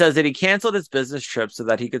 He says that he canceled his business trip so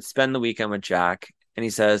that he could spend the weekend with Jack. And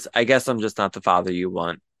he says, I guess I'm just not the father you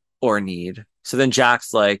want or need. So then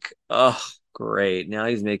Jack's like, oh, great. Now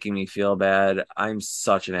he's making me feel bad. I'm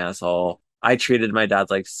such an asshole. I treated my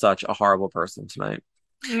dad like such a horrible person tonight.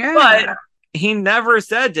 Yeah. But he never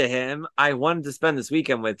said to him, I wanted to spend this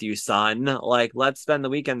weekend with you, son. Like, let's spend the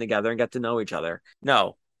weekend together and get to know each other.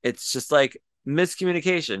 No, it's just like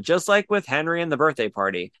miscommunication, just like with Henry and the birthday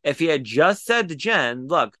party. If he had just said to Jen,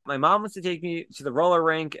 look, my mom wants to take me to the roller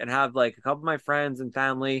rink and have like a couple of my friends and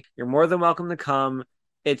family. You're more than welcome to come.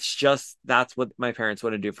 It's just, that's what my parents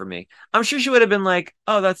want to do for me. I'm sure she would have been like,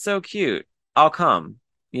 oh, that's so cute. I'll come,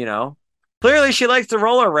 Clearly she likes the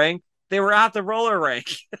roller rink. They were at the roller rink.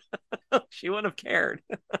 She wouldn't have cared.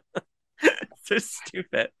 So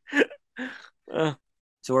stupid. So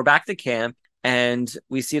we're back to camp, and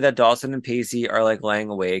we see that Dawson and Pacey are like laying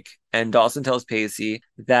awake. And Dawson tells Pacey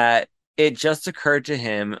that it just occurred to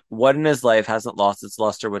him what in his life hasn't lost its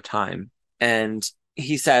luster with time. And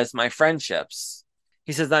he says, my friendships.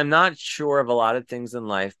 He says, I'm not sure of a lot of things in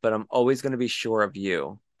life, but I'm always going to be sure of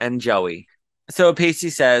you and Joey. So Pacey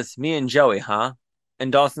says, me and Joey, huh?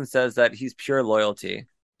 And Dawson says that he's pure loyalty.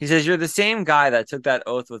 He says, you're the same guy that took that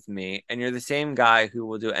oath with me, and you're the same guy who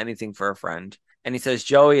will do anything for a friend. And he says,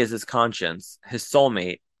 Joey is his conscience, his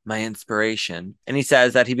soulmate, my inspiration. And he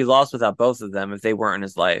says that he'd be lost without both of them if they weren't in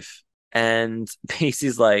his life. And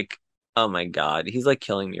Pacey's like, oh my God, he's like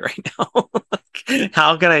killing me right now.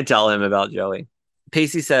 How can I tell him about Joey?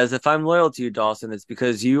 Pacey says, if I'm loyal to you, Dawson, it's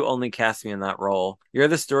because you only cast me in that role. You're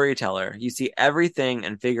the storyteller. You see everything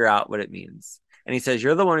and figure out what it means. And he says,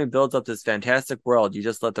 you're the one who builds up this fantastic world you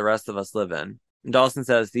just let the rest of us live in. And Dawson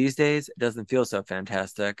says, these days, it doesn't feel so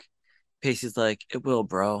fantastic. Pacey's like, it will,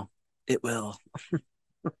 bro. It will.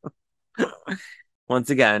 Once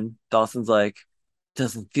again, Dawson's like,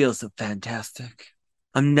 doesn't feel so fantastic.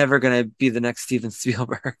 I'm never going to be the next Steven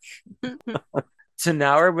Spielberg. So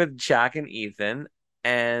now we're with Jack and Ethan,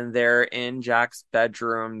 and they're in Jack's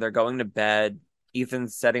bedroom. They're going to bed.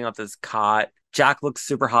 Ethan's setting up this cot. Jack looks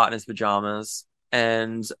super hot in his pajamas,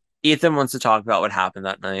 and Ethan wants to talk about what happened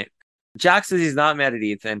that night. Jack says he's not mad at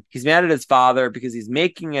Ethan. He's mad at his father because he's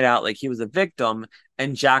making it out like he was a victim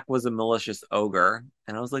and Jack was a malicious ogre.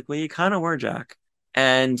 And I was like, well, you kind of were, Jack.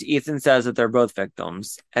 And Ethan says that they're both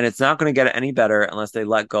victims and it's not going to get any better unless they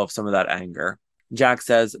let go of some of that anger. Jack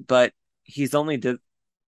says, but he's only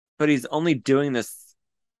doing this.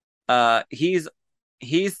 He's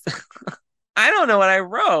I don't know what I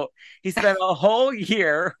wrote. He spent a whole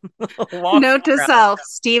year walking Note to around. self: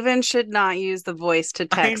 Steven should not use the voice to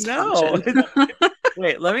text function.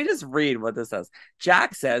 Wait, let me just read what this says.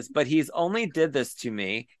 Jack says, but he's only did this to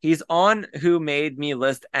me. He's on Who Made Me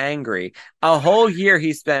list angry. A whole year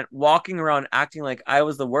he spent walking around acting like I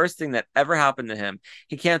was the worst thing that ever happened to him.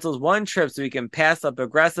 He cancels one trip so he can pass up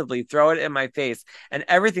aggressively, throw it in my face, and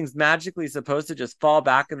everything's magically supposed to just fall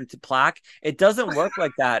back into plaque. It doesn't work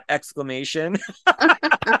like that! Exclamation.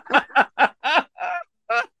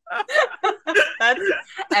 That's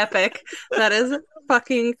epic. That is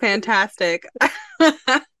fucking fantastic.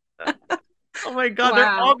 Oh my god, they're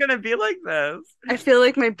all gonna be like this. I feel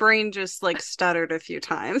like my brain just like stuttered a few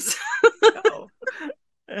times. Oh.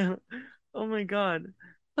 Oh my god.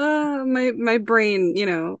 My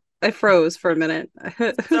brain, I froze for a minute.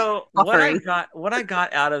 So what I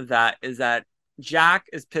got out of that is that Jack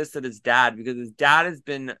is pissed at his dad because his dad has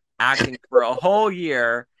been acting for a whole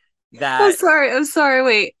year that I'm sorry,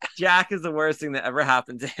 wait. Jack is the worst thing that ever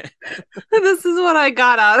happened to him. This is what I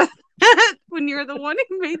got out of it when you're the one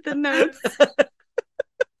who made the notes.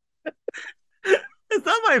 It's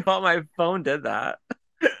not my fault my phone did that.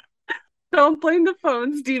 Don't blame the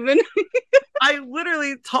phone, Steven. I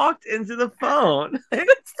literally talked into the phone.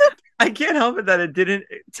 I can't help it that it didn't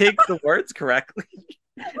take the words correctly.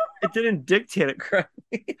 It didn't dictate it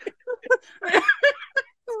correctly.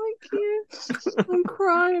 I can't. I'm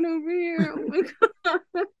crying over here. Oh my god.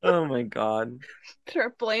 Oh my god.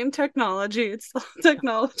 Sure, blame technology. It's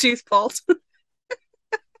technology's fault.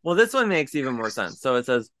 Well, this one makes even more sense. So it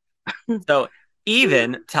says, so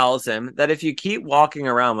Even tells him that if you keep walking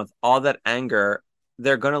around with all that anger,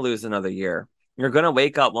 they're going to lose another year. You're going to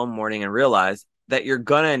wake up one morning and realize that you're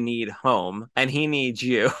going to need home and he needs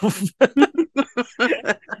you.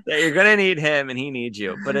 That you're going to need him and he needs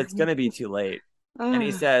you, but it's going to be too late. And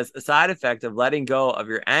he says, a side effect of letting go of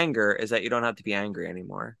your anger is that you don't have to be angry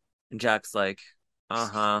anymore. And Jack's like,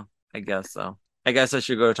 I guess so. I guess I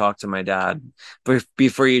should go talk to my dad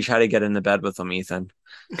before you try to get into bed with him, Ethan.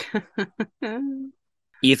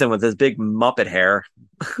 Ethan with his big Muppet hair.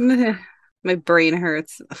 My brain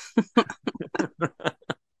hurts.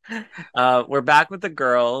 We're back with the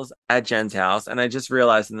girls at Jen's house, and I just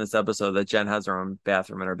realized in this episode that Jen has her own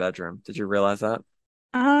bathroom in her bedroom. Did you realize that?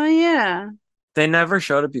 Oh, yeah. They never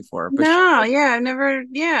showed it before. But I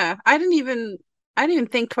didn't even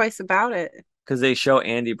think twice about it. Because they show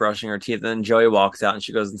Andy brushing her teeth, and then Joey walks out and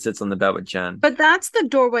she goes and sits on the bed with Jen. But that's the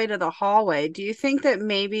doorway to the hallway. Do you think that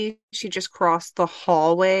maybe she just crossed the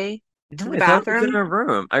hallway to the bathroom? It was in her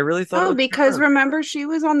room. I really thought. Oh, because remember, she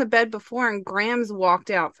was on the bed before, and Grams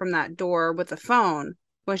walked out from that door with a phone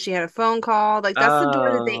when she had a phone call. Like that's the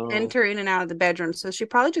door that they enter in and out of the bedroom. So she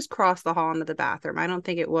probably just crossed the hall into the bathroom. I don't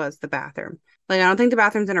think it was the bathroom. Like I don't think the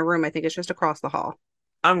bathroom's in her room. I think it's just across the hall.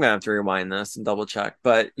 I'm gonna have to rewind this and double check,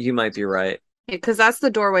 but you might be right. Because that's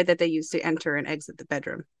the doorway that they use to enter and exit the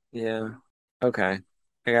bedroom. Yeah. Okay.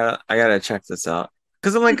 I gotta check this out.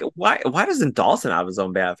 Because I'm like, why doesn't Dawson have his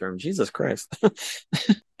own bathroom? Jesus Christ.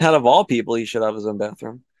 Out of all people, he should have his own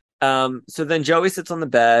bathroom. So then Joey sits on the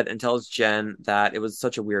bed and tells Jen that it was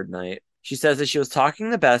such a weird night. She says that she was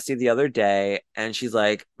talking to Bessie the other day, and she's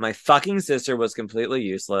like, my fucking sister was completely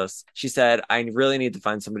useless. She said, I really need to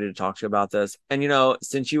find somebody to talk to about this. And,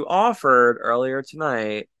 since you offered earlier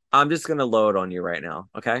tonight, I'm just going to load on you right now,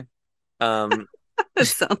 okay? That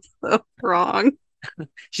sounds so wrong.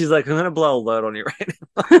 She's like, I'm going to blow a load on you right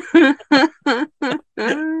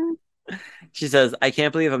now. She says, I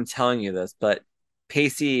can't believe I'm telling you this, but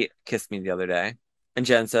Pacey kissed me the other day. And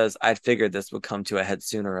Jen says, I figured this would come to a head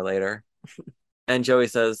sooner or later. And Joey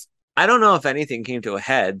says, I don't know if anything came to a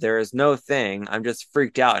head. There is no thing. I'm just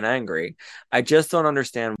freaked out and angry. I just don't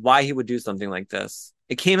understand why he would do something like this.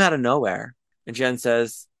 It came out of nowhere. And Jen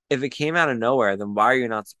says, if it came out of nowhere, then why are you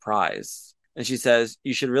not surprised? And she says,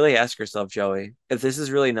 you should really ask yourself, Joey, if this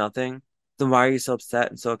is really nothing, then why are you so upset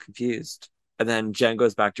and so confused? And then Jen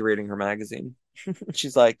goes back to reading her magazine.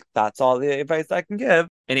 She's like, that's all the advice I can give.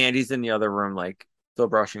 And Andy's in the other room, like, still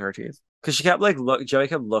brushing her teeth. Because she kept, Joey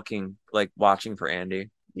kept looking, watching for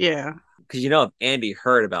Andy. Yeah. Because if Andy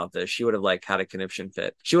heard about this, she would have like had a conniption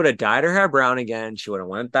fit. She would have dyed her hair brown again. She would have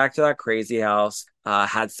went back to that crazy house,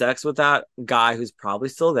 had sex with that guy who's probably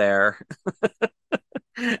still there,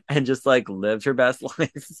 and just like lived her best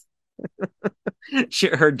life.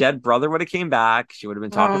 Her dead brother would have came back. She would have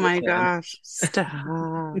been Oh talking with my him. gosh.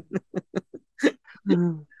 Stop.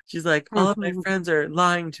 She's like, all of my friends are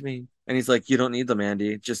lying to me. And he's like, you don't need them,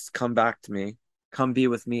 Andy. Just come back to me. Come be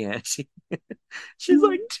with me, Andy. She's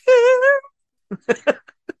like, Tim.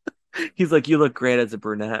 He's like, you look great as a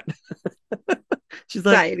brunette. She's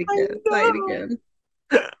like, Say it again. Say it again.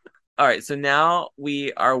 All right, so now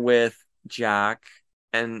we are with Jack,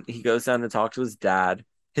 and he goes down to talk to his dad.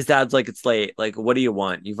 His dad's like, it's late. Like, what do you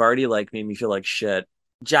want? You've already like made me feel like shit.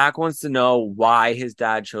 Jack wants to know why his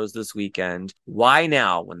dad chose this weekend. Why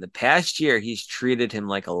now? When the past year he's treated him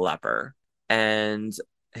like a leper. And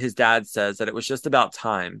his dad says that it was just about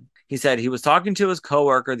time. He said he was talking to his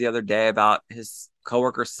coworker the other day about his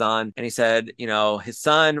coworker's son, and he said, his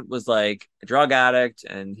son was like a drug addict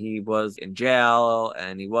and he was in jail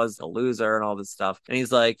and he was a loser and all this stuff. And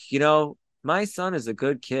he's like, my son is a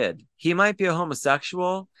good kid. He might be a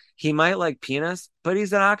homosexual. He might like penis, but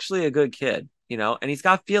he's actually a good kid, and he's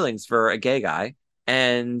got feelings for a gay guy.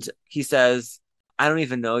 And he says, I don't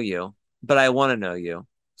even know you, but I want to know you.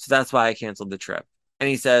 So that's why I canceled the trip. And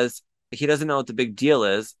he says, he doesn't know what the big deal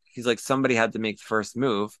is. He's like, somebody had to make the first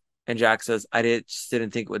move. And Jack says, just didn't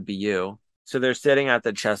think it would be you. So they're sitting at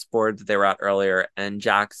the chessboard that they were at earlier, and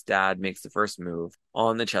Jack's dad makes the first move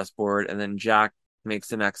on the chessboard, and then Jack makes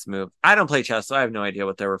the next move. I don't play chess, so I have no idea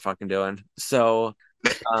what they were fucking doing. So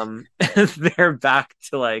they're back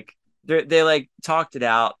to like, they like talked it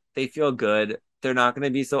out. They feel good. They're not going to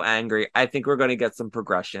be so angry. I think we're going to get some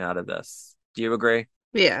progression out of this. Do you agree?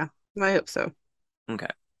 Yeah, I hope so. Okay.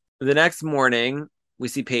 The next morning, we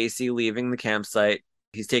see Pacey leaving the campsite.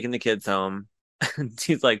 He's taking the kids home.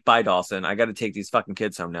 He's like, bye, Dawson. I got to take these fucking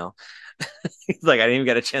kids home now. He's like, I didn't even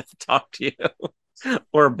get a chance to talk to you.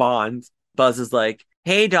 Or Bond. Buzz is like,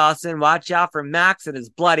 hey, Dawson, watch out for Max and his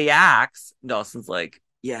bloody axe. Dawson's like,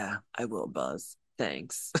 yeah, I will, Buzz.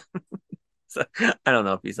 Thanks. So, I don't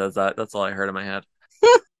know if he says that. That's all I heard in my head.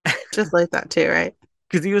 Just like that too, right?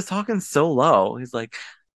 Because he was talking so low. He's like,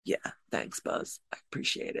 yeah, thanks, Buzz. I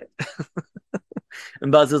appreciate it.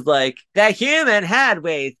 And Buzz is like, that human head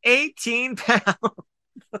weighs 18 pounds.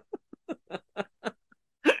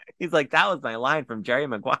 He's like, that was my line from Jerry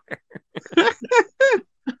Maguire.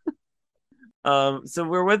 So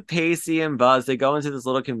we're with Pacey and Buzz. They go into this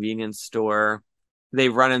little convenience store. They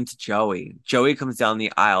run into Joey. Joey comes down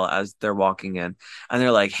the aisle as they're walking in, and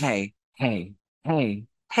they're like, hey. And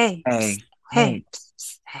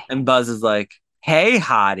Buzz is like, hey,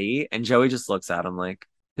 hottie. And Joey just looks at him like,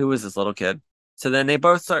 who is this little kid? So then they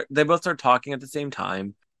both start talking at the same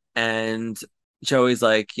time. And Joey's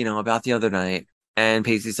like, about the other night. And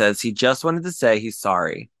Pacey says he just wanted to say he's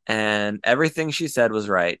sorry. And everything she said was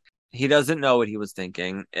right. He doesn't know what he was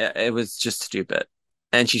thinking. It was just stupid.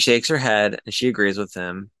 And she shakes her head and she agrees with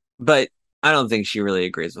him. But I don't think she really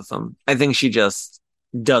agrees with him. I think she just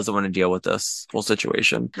doesn't want to deal with this whole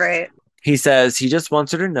situation. Right. He says he just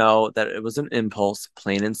wants her to know that it was an impulse,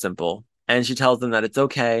 plain and simple. And she tells him that it's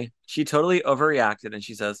okay. She totally overreacted. And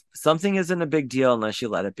she says, something isn't a big deal unless you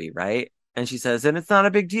let it be, right? And she says, and it's not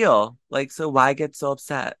a big deal. Like, so why get so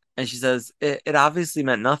upset? And she says, it obviously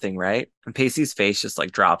meant nothing, right? And Pacey's face just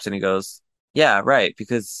like drops and he goes, yeah, right.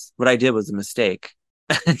 Because what I did was a mistake.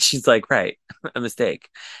 And she's like, right, a mistake.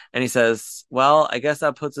 And he says, well, I guess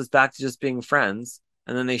that puts us back to just being friends.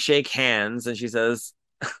 And then they shake hands and she says,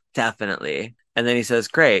 definitely. And then he says,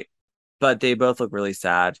 great. But they both look really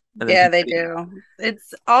sad. And yeah, they do.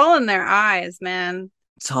 It's all in their eyes, man.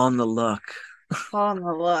 It's all in the look. All in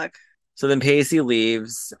the look. So then Pacey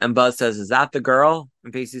leaves and Buzz says, is that the girl?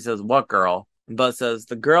 And Pacey says, what girl? And Buzz says,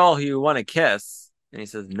 the girl who you want to kiss. And he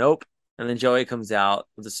says, nope. And then Joey comes out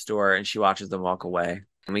of the store and she watches them walk away.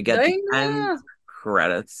 And we get the end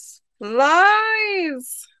credits.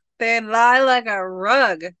 Lies. They lie like a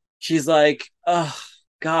rug. She's like, oh,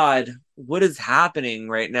 God, what is happening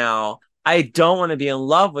right now? I don't want to be in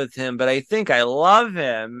love with him, but I think I love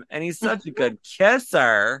him. And he's such a good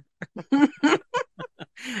kisser.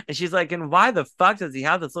 And she's like, and why the fuck does he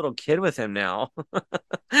have this little kid with him now?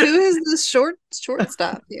 Who is this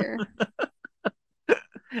shortstop here?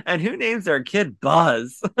 And who names their kid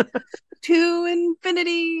Buzz? To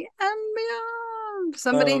infinity and beyond.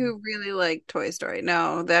 Somebody who really liked Toy Story.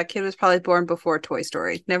 No, that kid was probably born before Toy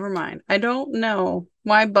Story. Never mind. I don't know.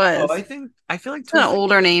 Why Buzz? Oh, I feel like it's an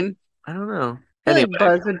older name. I don't know. I feel like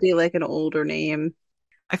Buzz would be like an older name.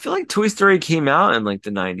 I feel like Toy Story came out in like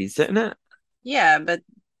the 90s, didn't it? Yeah, but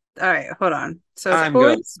All right, hold on. So I'm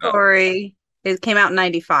Toy good. Story, it came out in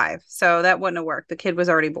 95. So that wouldn't have worked. The kid was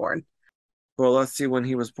already born. Well, let's see when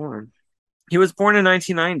he was born. He was born in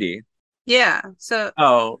 1990. Yeah. So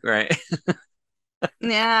Oh, right.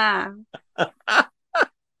 yeah.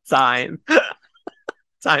 Time.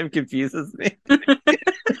 Time confuses me.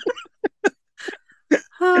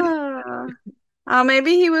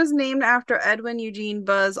 Maybe he was named after Edwin Eugene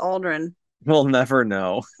Buzz Aldrin. We'll never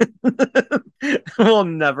know. We'll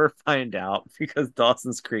never find out because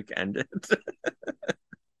Dawson's Creek ended.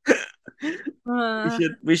 Uh,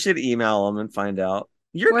 We should email him and find out.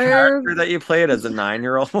 Your where character that you played as a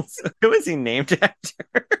 9-year-old, who was he named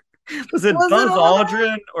after? Was it was it Buzz all?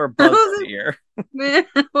 Aldrin or Buzz Was Lightyear?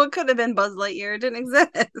 it? What could have been Buzz Lightyear? It didn't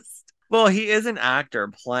exist. Well, he is an actor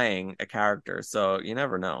playing a character, so you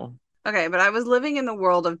never know. Okay, but I was living in the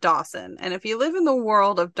world of Dawson, and if you live in the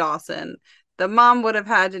world of Dawson, the mom would have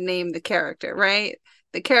had to name the character, right?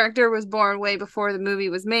 The character was born way before the movie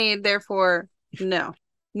was made, therefore, no.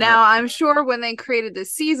 Now, I'm sure when they created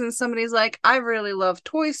this season, somebody's like, I really love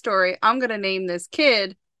Toy Story. I'm going to name this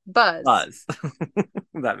kid Buzz. Buzz.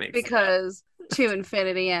 That makes sense. Because to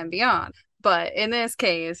infinity and beyond. But in this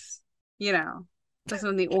case, this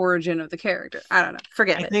is the origin of the character. I don't know.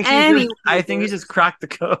 Forget it. I think he just cracked the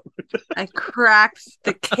code. I cracked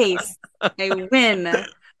the case. I win.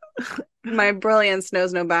 My brilliance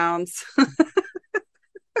knows no bounds.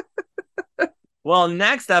 Well,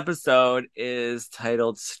 next episode is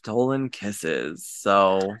titled Stolen Kisses.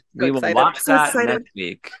 So we will watch that next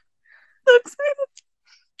week. So excited.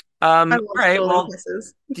 All right. Well,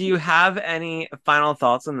 do you have any final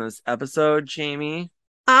thoughts on this episode, Jamie?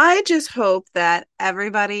 I just hope that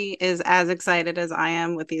everybody is as excited as I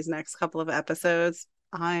am with these next couple of episodes.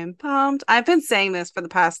 I'm pumped. I've been saying this for the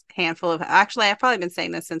past handful of... Actually, I've probably been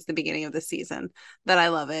saying this since the beginning of the season, that I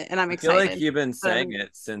love it, and I'm excited. I feel like you've been saying it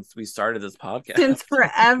since we started this podcast. Since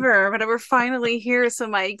forever, but we're finally here, so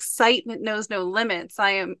my excitement knows no limits.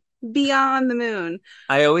 I am beyond the moon.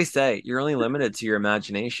 I always say, you're only limited to your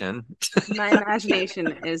imagination. My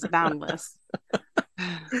imagination is boundless.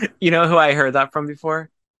 You know who I heard that from before?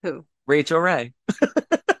 Who? Rachel Ray.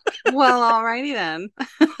 Well, alrighty then.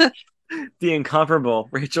 The incomparable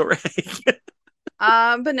Rachel Ray.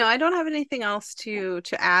 But no, I don't have anything else to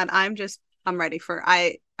add. I'm ready for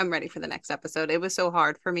the next episode. It was so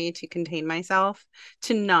hard for me to contain myself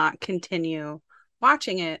to not continue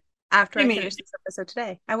watching it after I finished this episode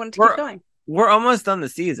today. I wanted to keep going. We're almost done the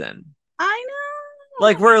season. I know.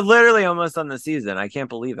 Like, we're literally almost done the season. I can't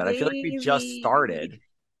believe it. I feel like we just started.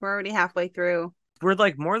 We're already halfway through. We're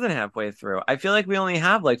like more than halfway through. I feel like we only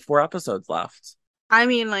have like 4 episodes left. I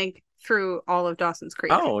mean, like through all of Dawson's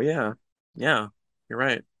Creek. Oh, yeah. Yeah, you're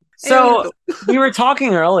right. So we were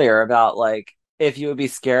talking earlier about like if you would be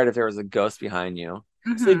scared if there was a ghost behind you.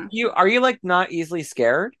 Mm-hmm. So are you like not easily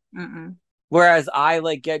scared? Mm-mm. Whereas I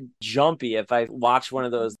like get jumpy if I watch one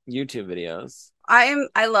of those YouTube videos.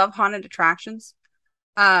 I love haunted attractions.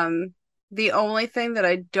 The only thing that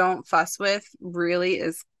I don't fuss with really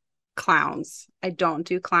is clowns. I don't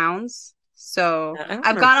do clowns. So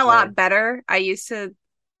I've gotten a lot better. I used to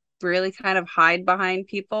really kind of hide behind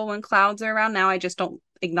people when clowns are around. Now I just don't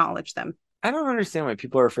acknowledge them. I don't understand why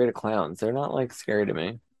people are afraid of clowns. They're not like scary to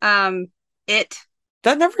me. It.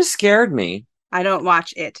 That never scared me. I don't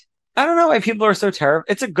watch it. I don't know why people are so terrified.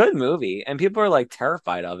 It's a good movie and people are like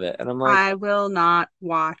terrified of it. And I'm like, I will not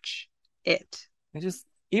watch it.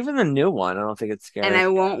 Even the new one, I don't think it's scary. And I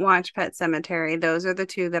won't watch Pet Sematary. Those are the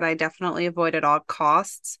two that I definitely avoid at all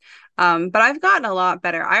costs. But I've gotten a lot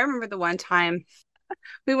better. I remember the one time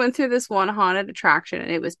we went through this one haunted attraction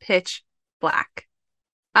and it was pitch black.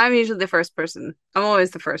 I'm usually the first person. I'm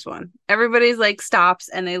always the first one. Everybody's like stops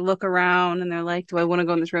and they look around and they're like, do I want to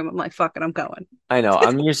go in this room? I'm like, fuck it, I'm going. I know.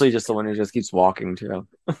 I'm usually just the one who just keeps walking too.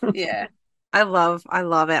 Yeah. I love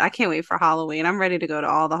it. I can't wait for Halloween. I'm ready to go to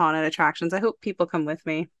all the haunted attractions. I hope people come with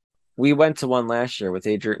me. We went to one last year with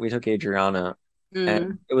We took Adriana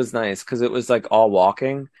and it was nice because it was like all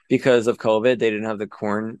walking because of COVID. They didn't have the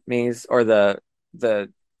corn maze or the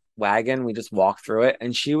wagon. We just walked through it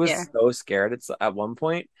and she was so scared at one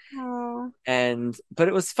point. But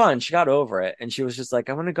it was fun. She got over it and she was just like,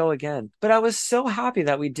 I want to go again. But I was so happy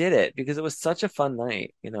that we did it because it was such a fun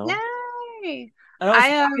night, Yay! And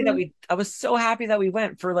I was so happy that we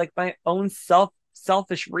went for like my own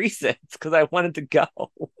selfish reasons because I wanted to go.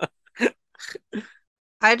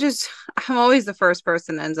 I'm always the first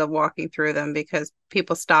person that ends up walking through them because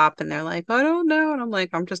people stop and they're like, I don't know. And I'm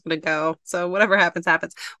like, I'm just going to go. So whatever happens,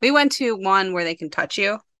 happens. We went to one where they can touch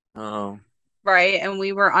you. Oh. Right. And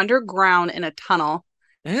we were underground in a tunnel.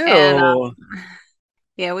 Ew.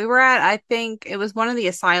 Yeah, we were at, I think it was one of the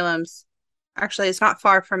asylums. Actually, it's not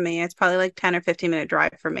far from me. It's probably like 10 or 15-minute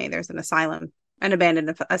drive from me. There's an asylum, an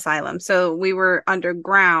abandoned asylum. So we were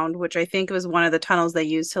underground, which I think was one of the tunnels they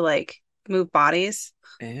used to like move bodies.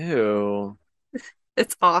 Ew.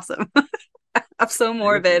 It's awesome. I'm so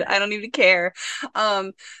morbid. Creepy. I don't even care.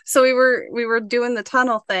 So we were doing the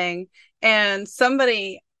tunnel thing, and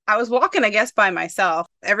somebody, I was walking, I guess, by myself.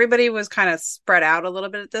 Everybody was kind of spread out a little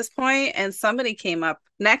bit at this point, and somebody came up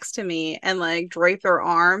next to me and like draped their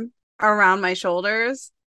arm around my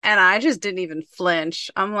shoulders, and I just didn't even flinch.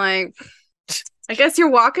 I'm like, I guess you're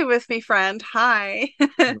walking with me, friend. Hi.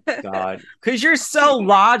 Oh, God, because you're so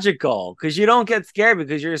logical. Because you don't get scared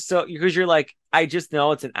because you're like, I just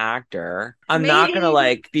know it's an actor. I'm not gonna Maybe,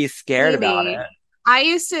 like be scared about maybe. it. I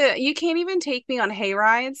used to, you can't even take me on hay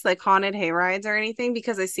rides, like haunted hay rides or anything,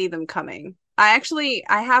 because I see them coming. I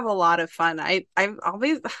have a lot of fun. I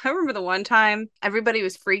always, I remember the one time everybody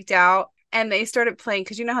was freaked out and they started playing,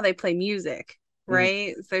 because you know how they play music, Mhm.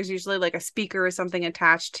 right? There's usually like a speaker or something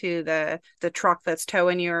attached to the truck that's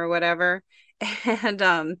towing you or whatever.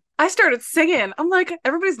 And I started singing. I'm like,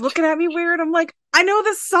 everybody's looking at me weird. I'm like, I know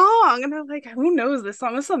this song. And they're like, who knows this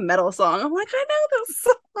song? This is a metal song. I'm like, I know this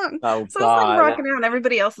song. Oh So I was like God. rocking out, and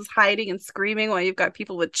everybody else is hiding and screaming while you've got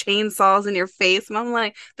people with chainsaws in your face. And I'm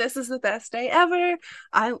like, this is the best day ever.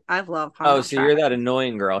 I love Oh, haunted so you're that attractions.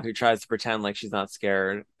 annoying girl who tries to pretend like she's not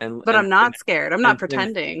scared and But I'm not scared. I'm not sings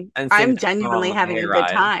pretending. and I'm sings a song genuinely on the having a good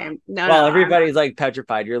hayride. time. No, no, While everybody's like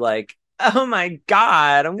petrified, you're like, oh my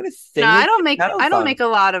God, I'm gonna no, sing this metal I don't song. make a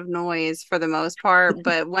lot of noise for the most part,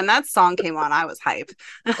 but when that song came on, I was hype.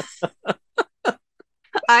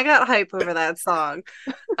 I got hype over that song.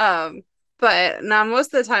 Um, but now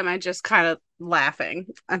most of the time I just kind of laughing.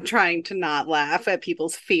 I'm trying to not laugh at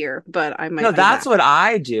people's fear, but I No, might be that's laughing. what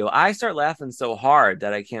I do. I start laughing so hard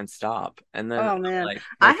that I can't stop. And then Oh I'm man, like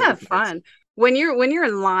my I face have hurts. fun. When you're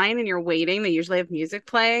in line and you're waiting, they usually have music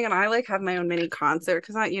playing, and I like have my own mini concert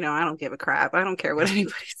because I don't give a crap. I don't care what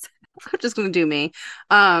anybody says. I'm just gonna do me.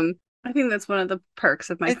 I think that's one of the perks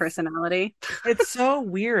of my It's personality. it's so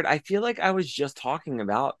weird. I feel like I was just talking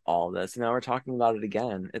about all this, and now we're talking about it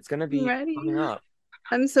again. It's gonna I'm be coming ready. up.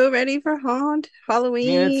 I'm so ready for haunt I mean,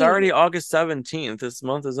 it's Halloween. already August 17th. This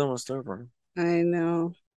month is almost over. I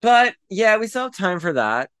know. But yeah, we still have time for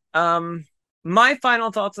that. My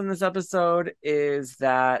final thoughts on this episode is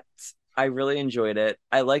that I really enjoyed it.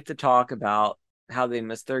 I like to talk about how they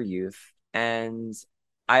miss their youth, and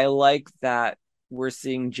I like that we're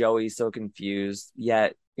seeing Joey so confused,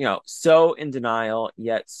 yet, so in denial,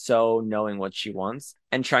 yet so knowing what she wants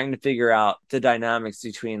and trying to figure out the dynamics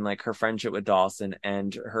between like her friendship with Dawson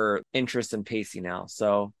and her interest in Pacey now.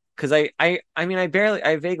 So because I mean I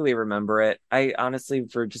vaguely remember it. I honestly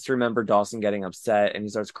for just remember Dawson getting upset and he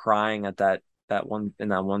starts crying at that one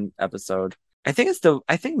episode. I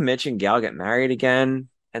think Mitch and Gal get married again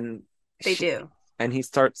and They she do. and he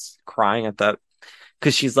starts crying at that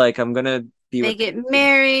because she's like, I'm gonna be They with get Pacey.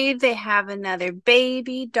 married, they have another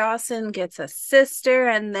baby. Dawson gets a sister,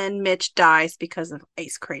 and then Mitch dies because of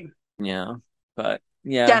ice cream. Yeah. But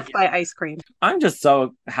yeah, Death by ice cream. I'm just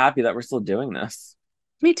so happy that we're still doing this.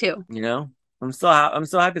 Me too. You know, I'm so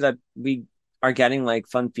happy that we are getting like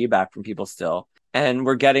fun feedback from people still, and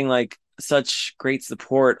we're getting like such great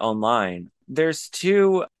support online. There's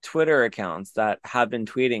two Twitter accounts that have been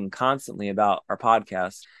tweeting constantly about our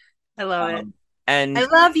podcast, I love it. I and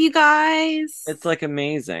love you guys. it's like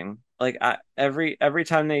amazing. Like every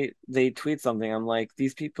time they tweet something, I'm like,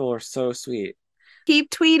 these people are so sweet. Keep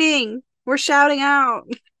tweeting. We're shouting out.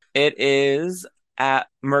 It is at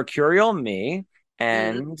Mercurial Me, Mm.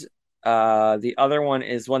 and the other one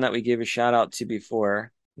is one that we gave a shout out to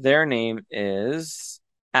before. Their name is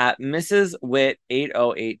at Mrs. Wit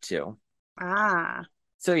 8082. Ah.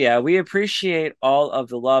 So yeah, we appreciate all of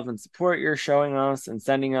the love and support you're showing us and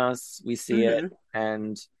sending us. We see it, Hmm.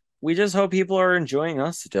 and we just hope people are enjoying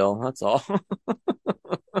us still. That's all.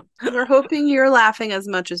 We're hoping you're laughing as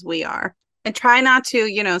much as we are. And try not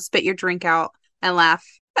to, spit your drink out and laugh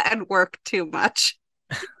at work too much.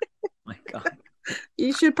 My God.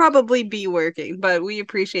 You should probably be working, but we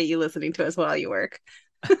appreciate you listening to us while you work.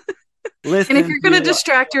 And if Listen you're going to to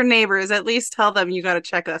distract your neighbors, at least tell them you got to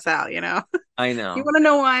check us out. I You know. want to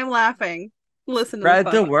know why I'm laughing? Listen to the Spread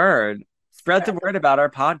fun the one. word. Spread the word about our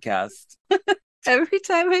podcast. Every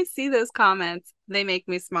time I see those comments, they make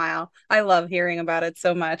me smile. I love hearing about it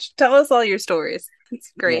so much. Tell us all your stories.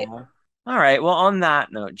 It's great. Yeah. All right. Well, on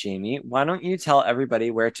that note, Jamie, why don't you tell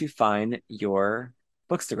everybody where to find your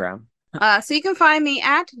Bookstagram? So you can find me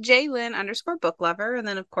at Jaylyn_booklover. And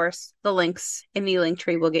then, of course, the links in the link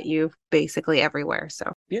tree will get you basically everywhere.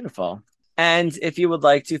 So Beautiful. And if you would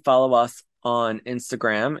like to follow us on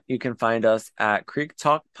Instagram, you can find us at Creek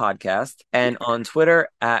Talk Podcast and on Twitter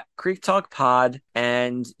at Creek Talk Pod.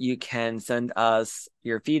 And you can send us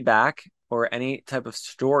your feedback or any type of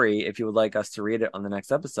story if you would like us to read it on the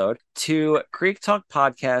next episode to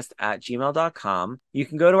creektalkpodcast@gmail.com. You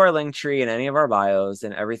can go to our link tree in any of our bios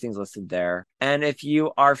and everything's listed there. And if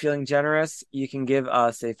you are feeling generous, you can give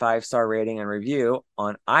us a 5-star rating and review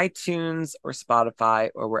on iTunes or Spotify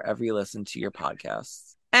or wherever you listen to your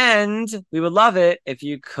podcasts. And we would love it if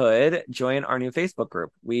you could join our new Facebook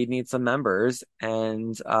group. We need some members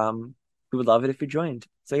and we would love it if you joined.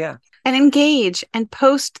 So yeah. And engage and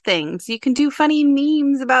post things. You can do funny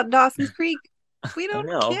memes about Dawson's Creek. We don't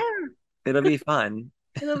care. It'll be fun.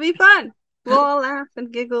 It'll be fun. We'll all laugh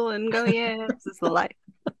and giggle and go, yeah, this is the life.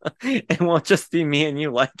 It won't just be me and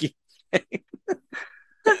you liking it.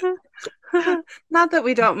 Not that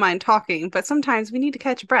we don't mind talking, but sometimes we need to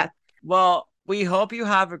catch a breath. Well, we hope you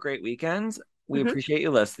have a great weekend. We appreciate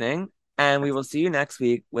you listening. And we will see you next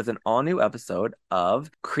week with an all-new episode of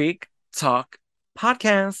Creek Talk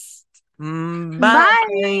Podcast. Bye.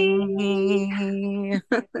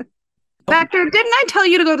 Vector, didn't I tell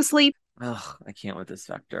you to go to sleep? Oh, I can't with this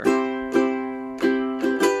Vector.